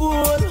waist are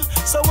cool,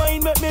 so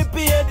wine make me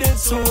pay the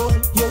toll.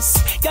 Yes,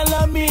 girl,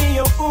 I'm me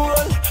your fool.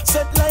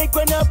 Set like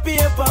when a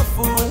paper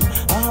fool.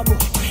 Ah boy,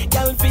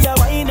 girl, for your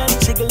wine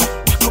and jiggle.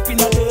 Pack up in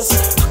a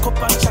dance, pack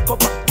up and jack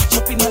up and catch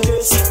up in a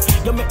dance.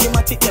 You make them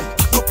at it them,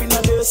 pack up in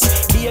a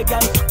dance. Be a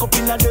girl, pack up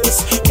in a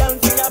dance. Girl,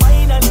 for your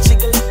wine and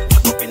jiggle.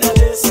 Pack up in a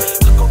dance,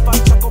 pack up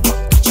and jack up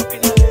and catch up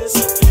in a dance.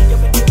 You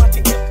make them at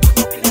it them, pack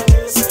up in a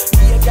dance.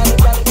 Be a girl,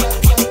 girl.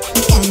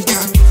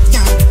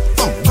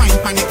 Wine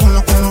pan the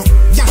colo colo,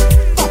 yeah.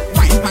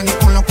 Wine pan the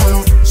colo colo.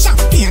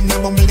 Champagne na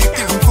bubble they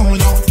can't call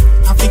you.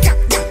 Africa,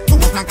 yeah.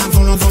 Move like a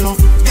solo,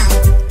 yeah.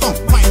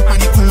 Wine pan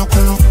the colo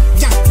colo,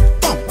 yeah.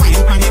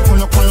 Wine pan the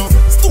colo colo.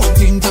 Stone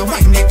ginger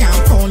wine they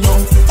can't call you.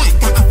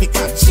 Like a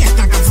Africa, shake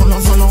like a solo,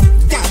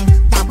 yeah.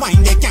 That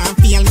wine they can't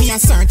feel. Me a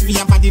search for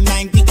your body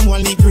like the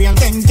holy grail.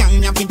 Then girl,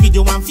 you have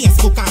video on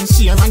Facebook and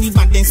share. And the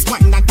baddest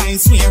wine that I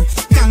swear.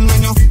 Girl,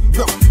 when you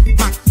broke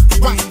back,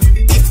 wine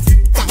it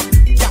down,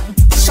 girl.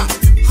 Shot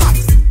hot,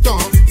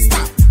 don't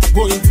stop,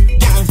 boy,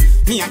 girl.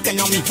 Me a tell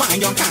you me why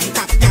you can't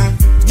tap, girl.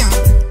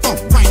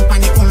 Wine pan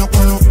the colo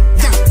colo,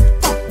 girl.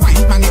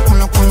 Wine pan the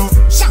colo colo.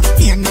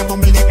 Champagne na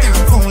bubble they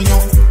can't call you.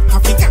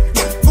 Africa,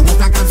 girl, move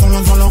like a solo,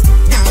 girl.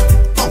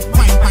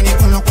 Wine pan the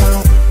colo colo,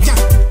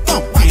 girl.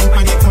 Wine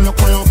pan the colo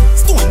colo.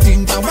 Stone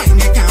ginger wine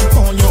they can't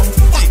call you.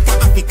 Like a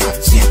Africa,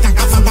 shake like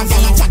a famba,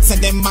 girl. A chat say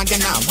them bad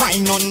and a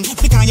wine on.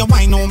 Because you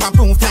wine over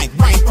proof like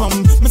bright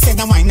rum. Me say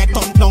the wine that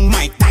turn down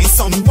Mike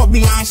Tyson.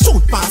 Bubble and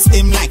shoot past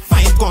them like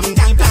 5 gun.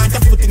 Girl plant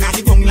your foot in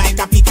the tongue like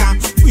a picker.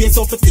 Raise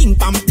up a thing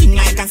pam thing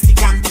like a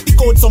sticker.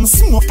 Pick out some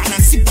smoke and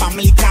a sip pam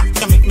liquor.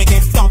 You make me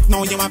get stuck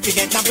now you want to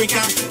get the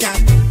breaker. Yeah,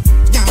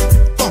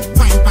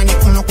 wine pan the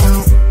colo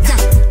colo. Yeah,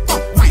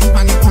 wine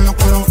pan the colo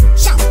colo.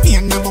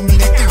 Champagne na bubble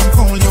they can't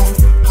call you.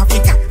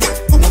 Africa, yeah,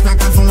 move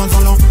like a solo.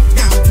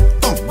 Yeah,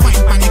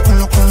 wine pan the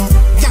colo colo.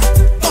 Yeah,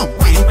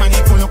 wine pan the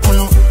colo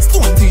colo.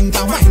 Stone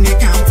ginger wine they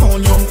can't call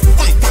you.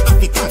 Like a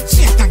Africa,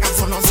 shake like a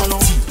solo.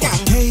 Yeah,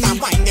 that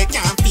wine they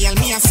can't feel.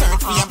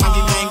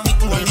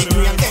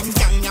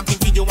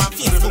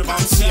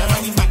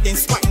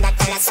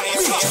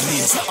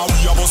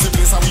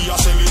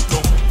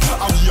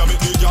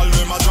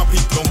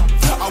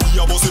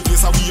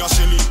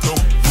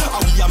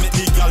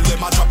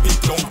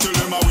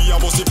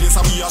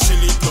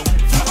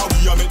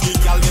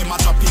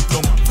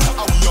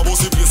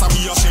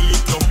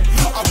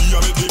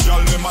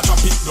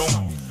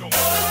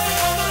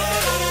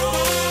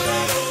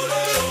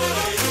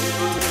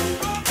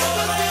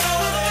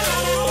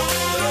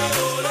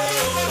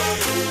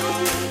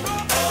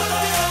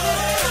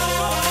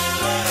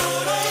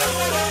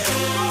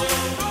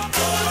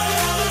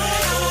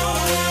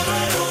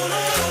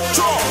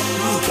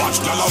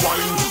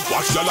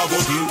 Watch y'all a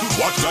bubble,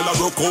 watch y'all a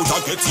broke out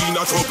and get in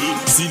a trouble.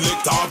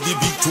 Select off the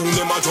big tune,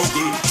 them a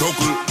juggle,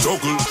 juggle,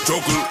 juggle,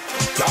 juggle.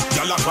 Clap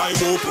y'all a climb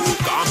up,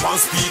 camp and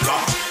speaker.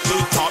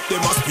 They top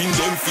them a spin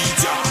them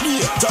feet, ya.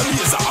 Yeah,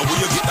 laser, where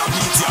you get that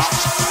beat, ya.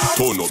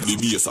 Turn up the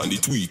bass and the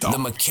tweeter. The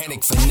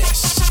mechanic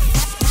finesse.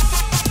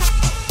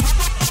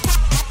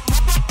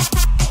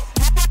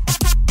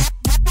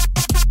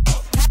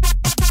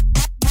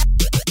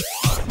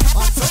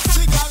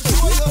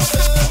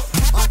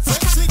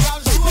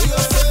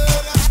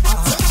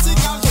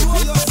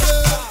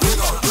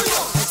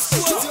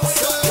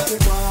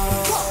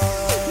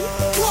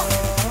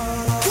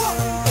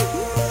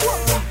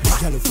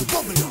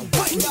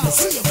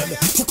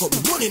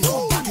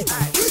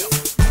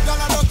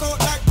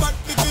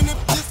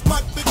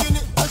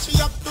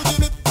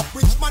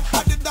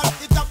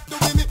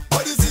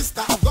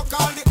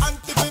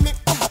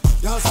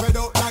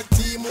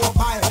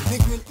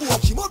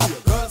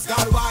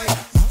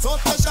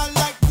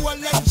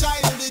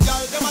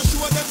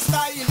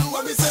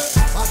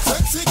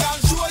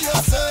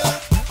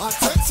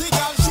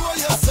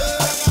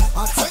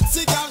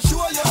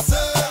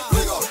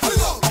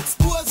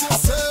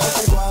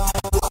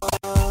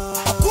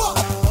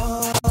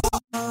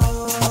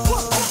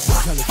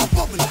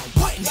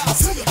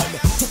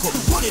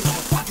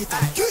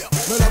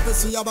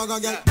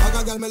 Bag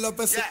a girl, me love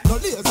to see. No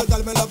lazy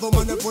girl, me love a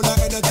man full of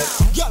energy.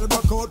 Girl,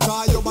 broke out,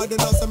 cause your body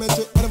no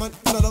symmetry. Any man,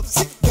 no love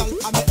sick, girl,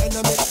 I'm the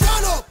enemy.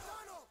 Stand up,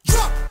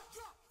 drop,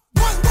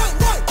 one,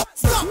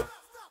 stop.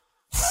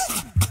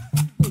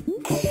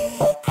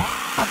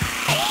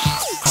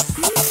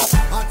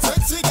 A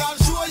sexy girl,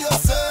 show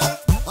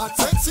yourself. A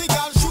sexy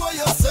girl, show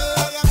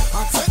yourself.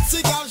 A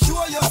sexy girl,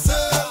 show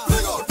yourself.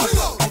 Bring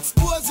out,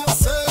 expose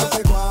yourself.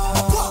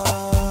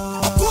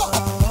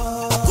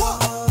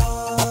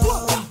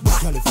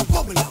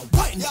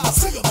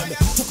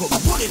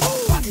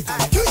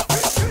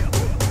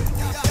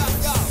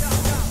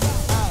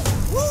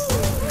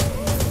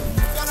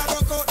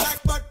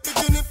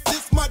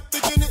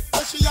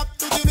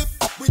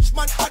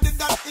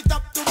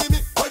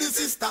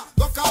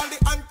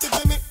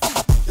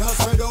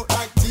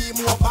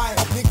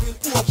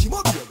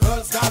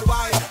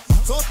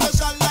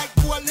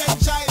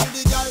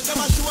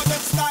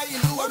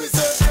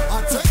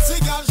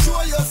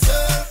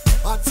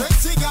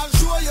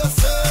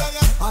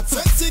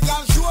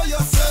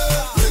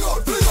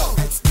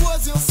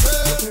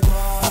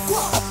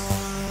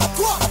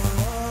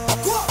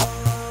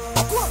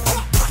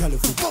 Girl,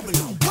 if you bubble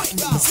and wine,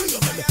 you see you,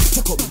 baby.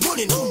 Take up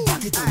running on.